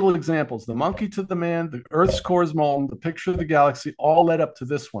those little examples, the monkey to the man, the Earth's core is molten, the picture of the galaxy, all led up to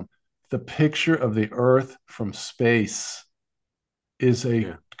this one. The picture of the Earth from space is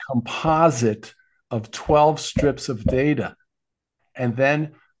a composite of 12 strips of data. And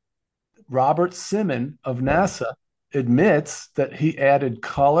then Robert Simon of NASA admits that he added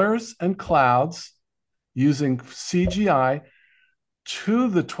colors and clouds using CGI to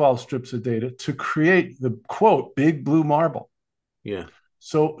the 12 strips of data to create the, quote, big blue marble. Yeah.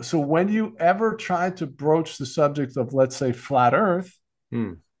 So when you ever try to broach the subject of, let's say, flat Earth,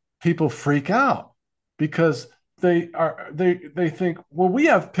 people freak out because they think, well, we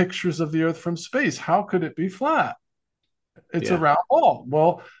have pictures of the Earth from space. How could it be flat? It's a round ball.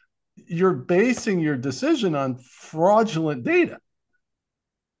 Well, you're basing your decision on fraudulent data.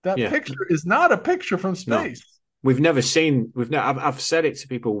 That picture is not a picture from space. No. I've said it to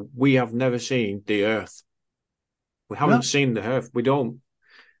people. We have never seen the Earth. We haven't seen the Earth. We don't.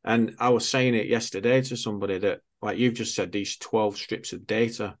 And I was saying it yesterday to somebody that, like you've just said, these 12 strips of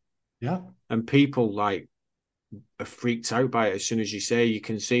data. Yeah. And people like are freaked out by it as soon as you say you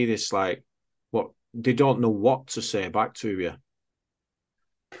can see this, like what they don't know what to say back to you.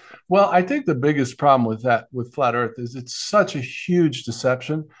 Well, I think the biggest problem with flat Earth is it's such a huge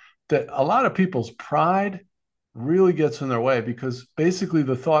deception that a lot of people's pride really gets in their way, because basically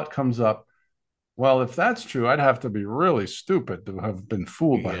the thought comes up, well, if that's true, I'd have to be really stupid to have been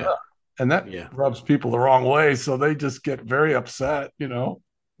fooled by that. And that rubs people the wrong way. So they just get very upset, you know?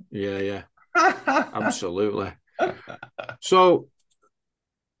 Yeah. Absolutely. So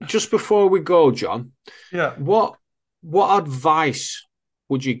just before we go, John, what advice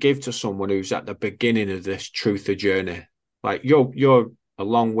would you give to someone who's at the beginning of this truther journey? Like you're a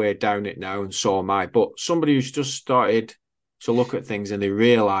long way down it now, and so am I. But somebody who's just started to look at things and they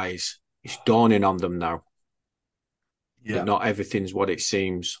realize it's dawning on them now that not everything's what it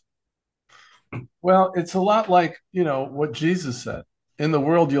seems. Well, it's a lot like, you know, what Jesus said. In the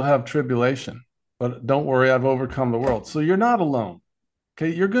world, you'll have tribulation, but don't worry, I've overcome the world. So you're not alone.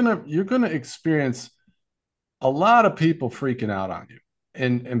 Okay, you're gonna experience a lot of people freaking out on you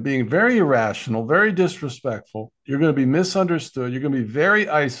and being very irrational, very disrespectful. You're going to be misunderstood. You're going to be very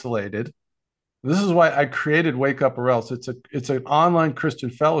isolated. This is why I created Wake Up or Else. It's an online Christian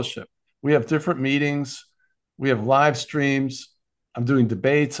fellowship. We have different meetings. We have live streams. I'm doing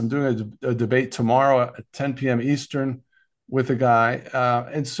debates. I'm doing a debate tomorrow at 10 p.m. Eastern with a guy.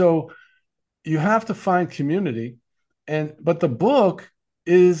 And so you have to find community. But the book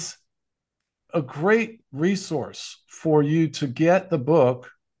is a great resource for you to get the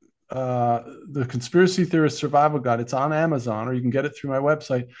book, The Conspiracy Theorist Survival Guide. It's on Amazon, or you can get it through my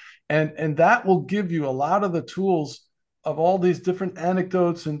website. And that will give you a lot of the tools of all these different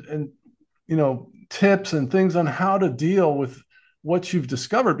anecdotes and you know, tips and things on how to deal with what you've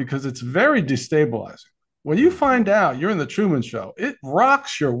discovered, because it's very destabilizing. When you find out you're in the Truman Show, it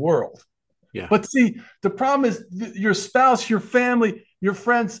rocks your world. Yeah. But see, the problem is your spouse, your family, your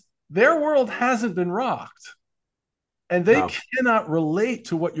friends, their world hasn't been rocked. And they cannot relate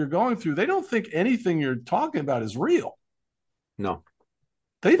to what you're going through. They don't think anything you're talking about is real. No.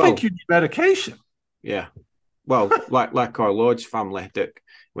 They think you need medication. Yeah. Well, like our Lord's family, that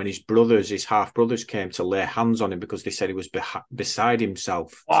when his half brothers came to lay hands on him because they said he was beside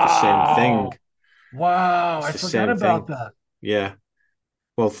himself. It's the same thing. Wow. I forgot about that. Yeah.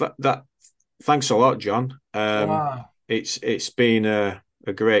 Well, thanks a lot, John. Wow. It's been a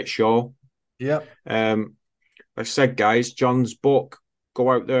great show. Yep. Like I said, guys, John's book,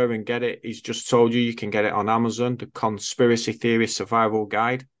 go out there and get it. He's just told you can get it on Amazon, The Conspiracy Theorist Survival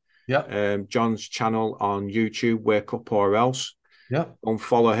Guide. Yep. John's channel on YouTube, Wake Up or Else. Yep. Go and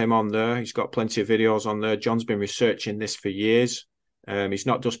follow him on there. He's got plenty of videos on there. John's been researching this for years. He's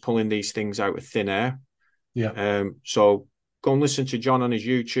not just pulling these things out of thin air. Yeah. So go and listen to John on his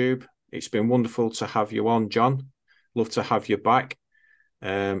YouTube. It's been wonderful to have you on, John. Love to have you back.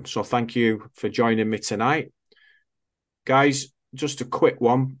 So thank you for joining me tonight. Guys, just a quick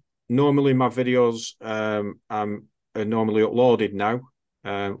one. Normally my videos are normally uploaded now.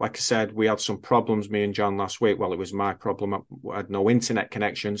 Like I said, we had some problems, me and John, last week. Well, it was my problem. I had no internet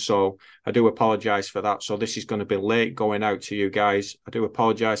connection, so I do apologise for that. So this is going to be late going out to you guys. I do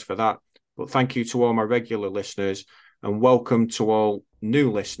apologise for that. But thank you to all my regular listeners, and welcome to all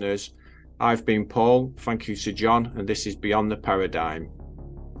new listeners. I've been Paul. Thank you to John, and this is Beyond the Paradigm.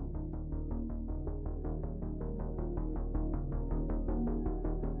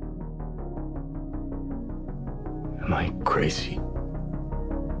 Am I crazy?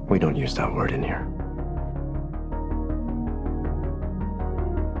 We don't use that word in here.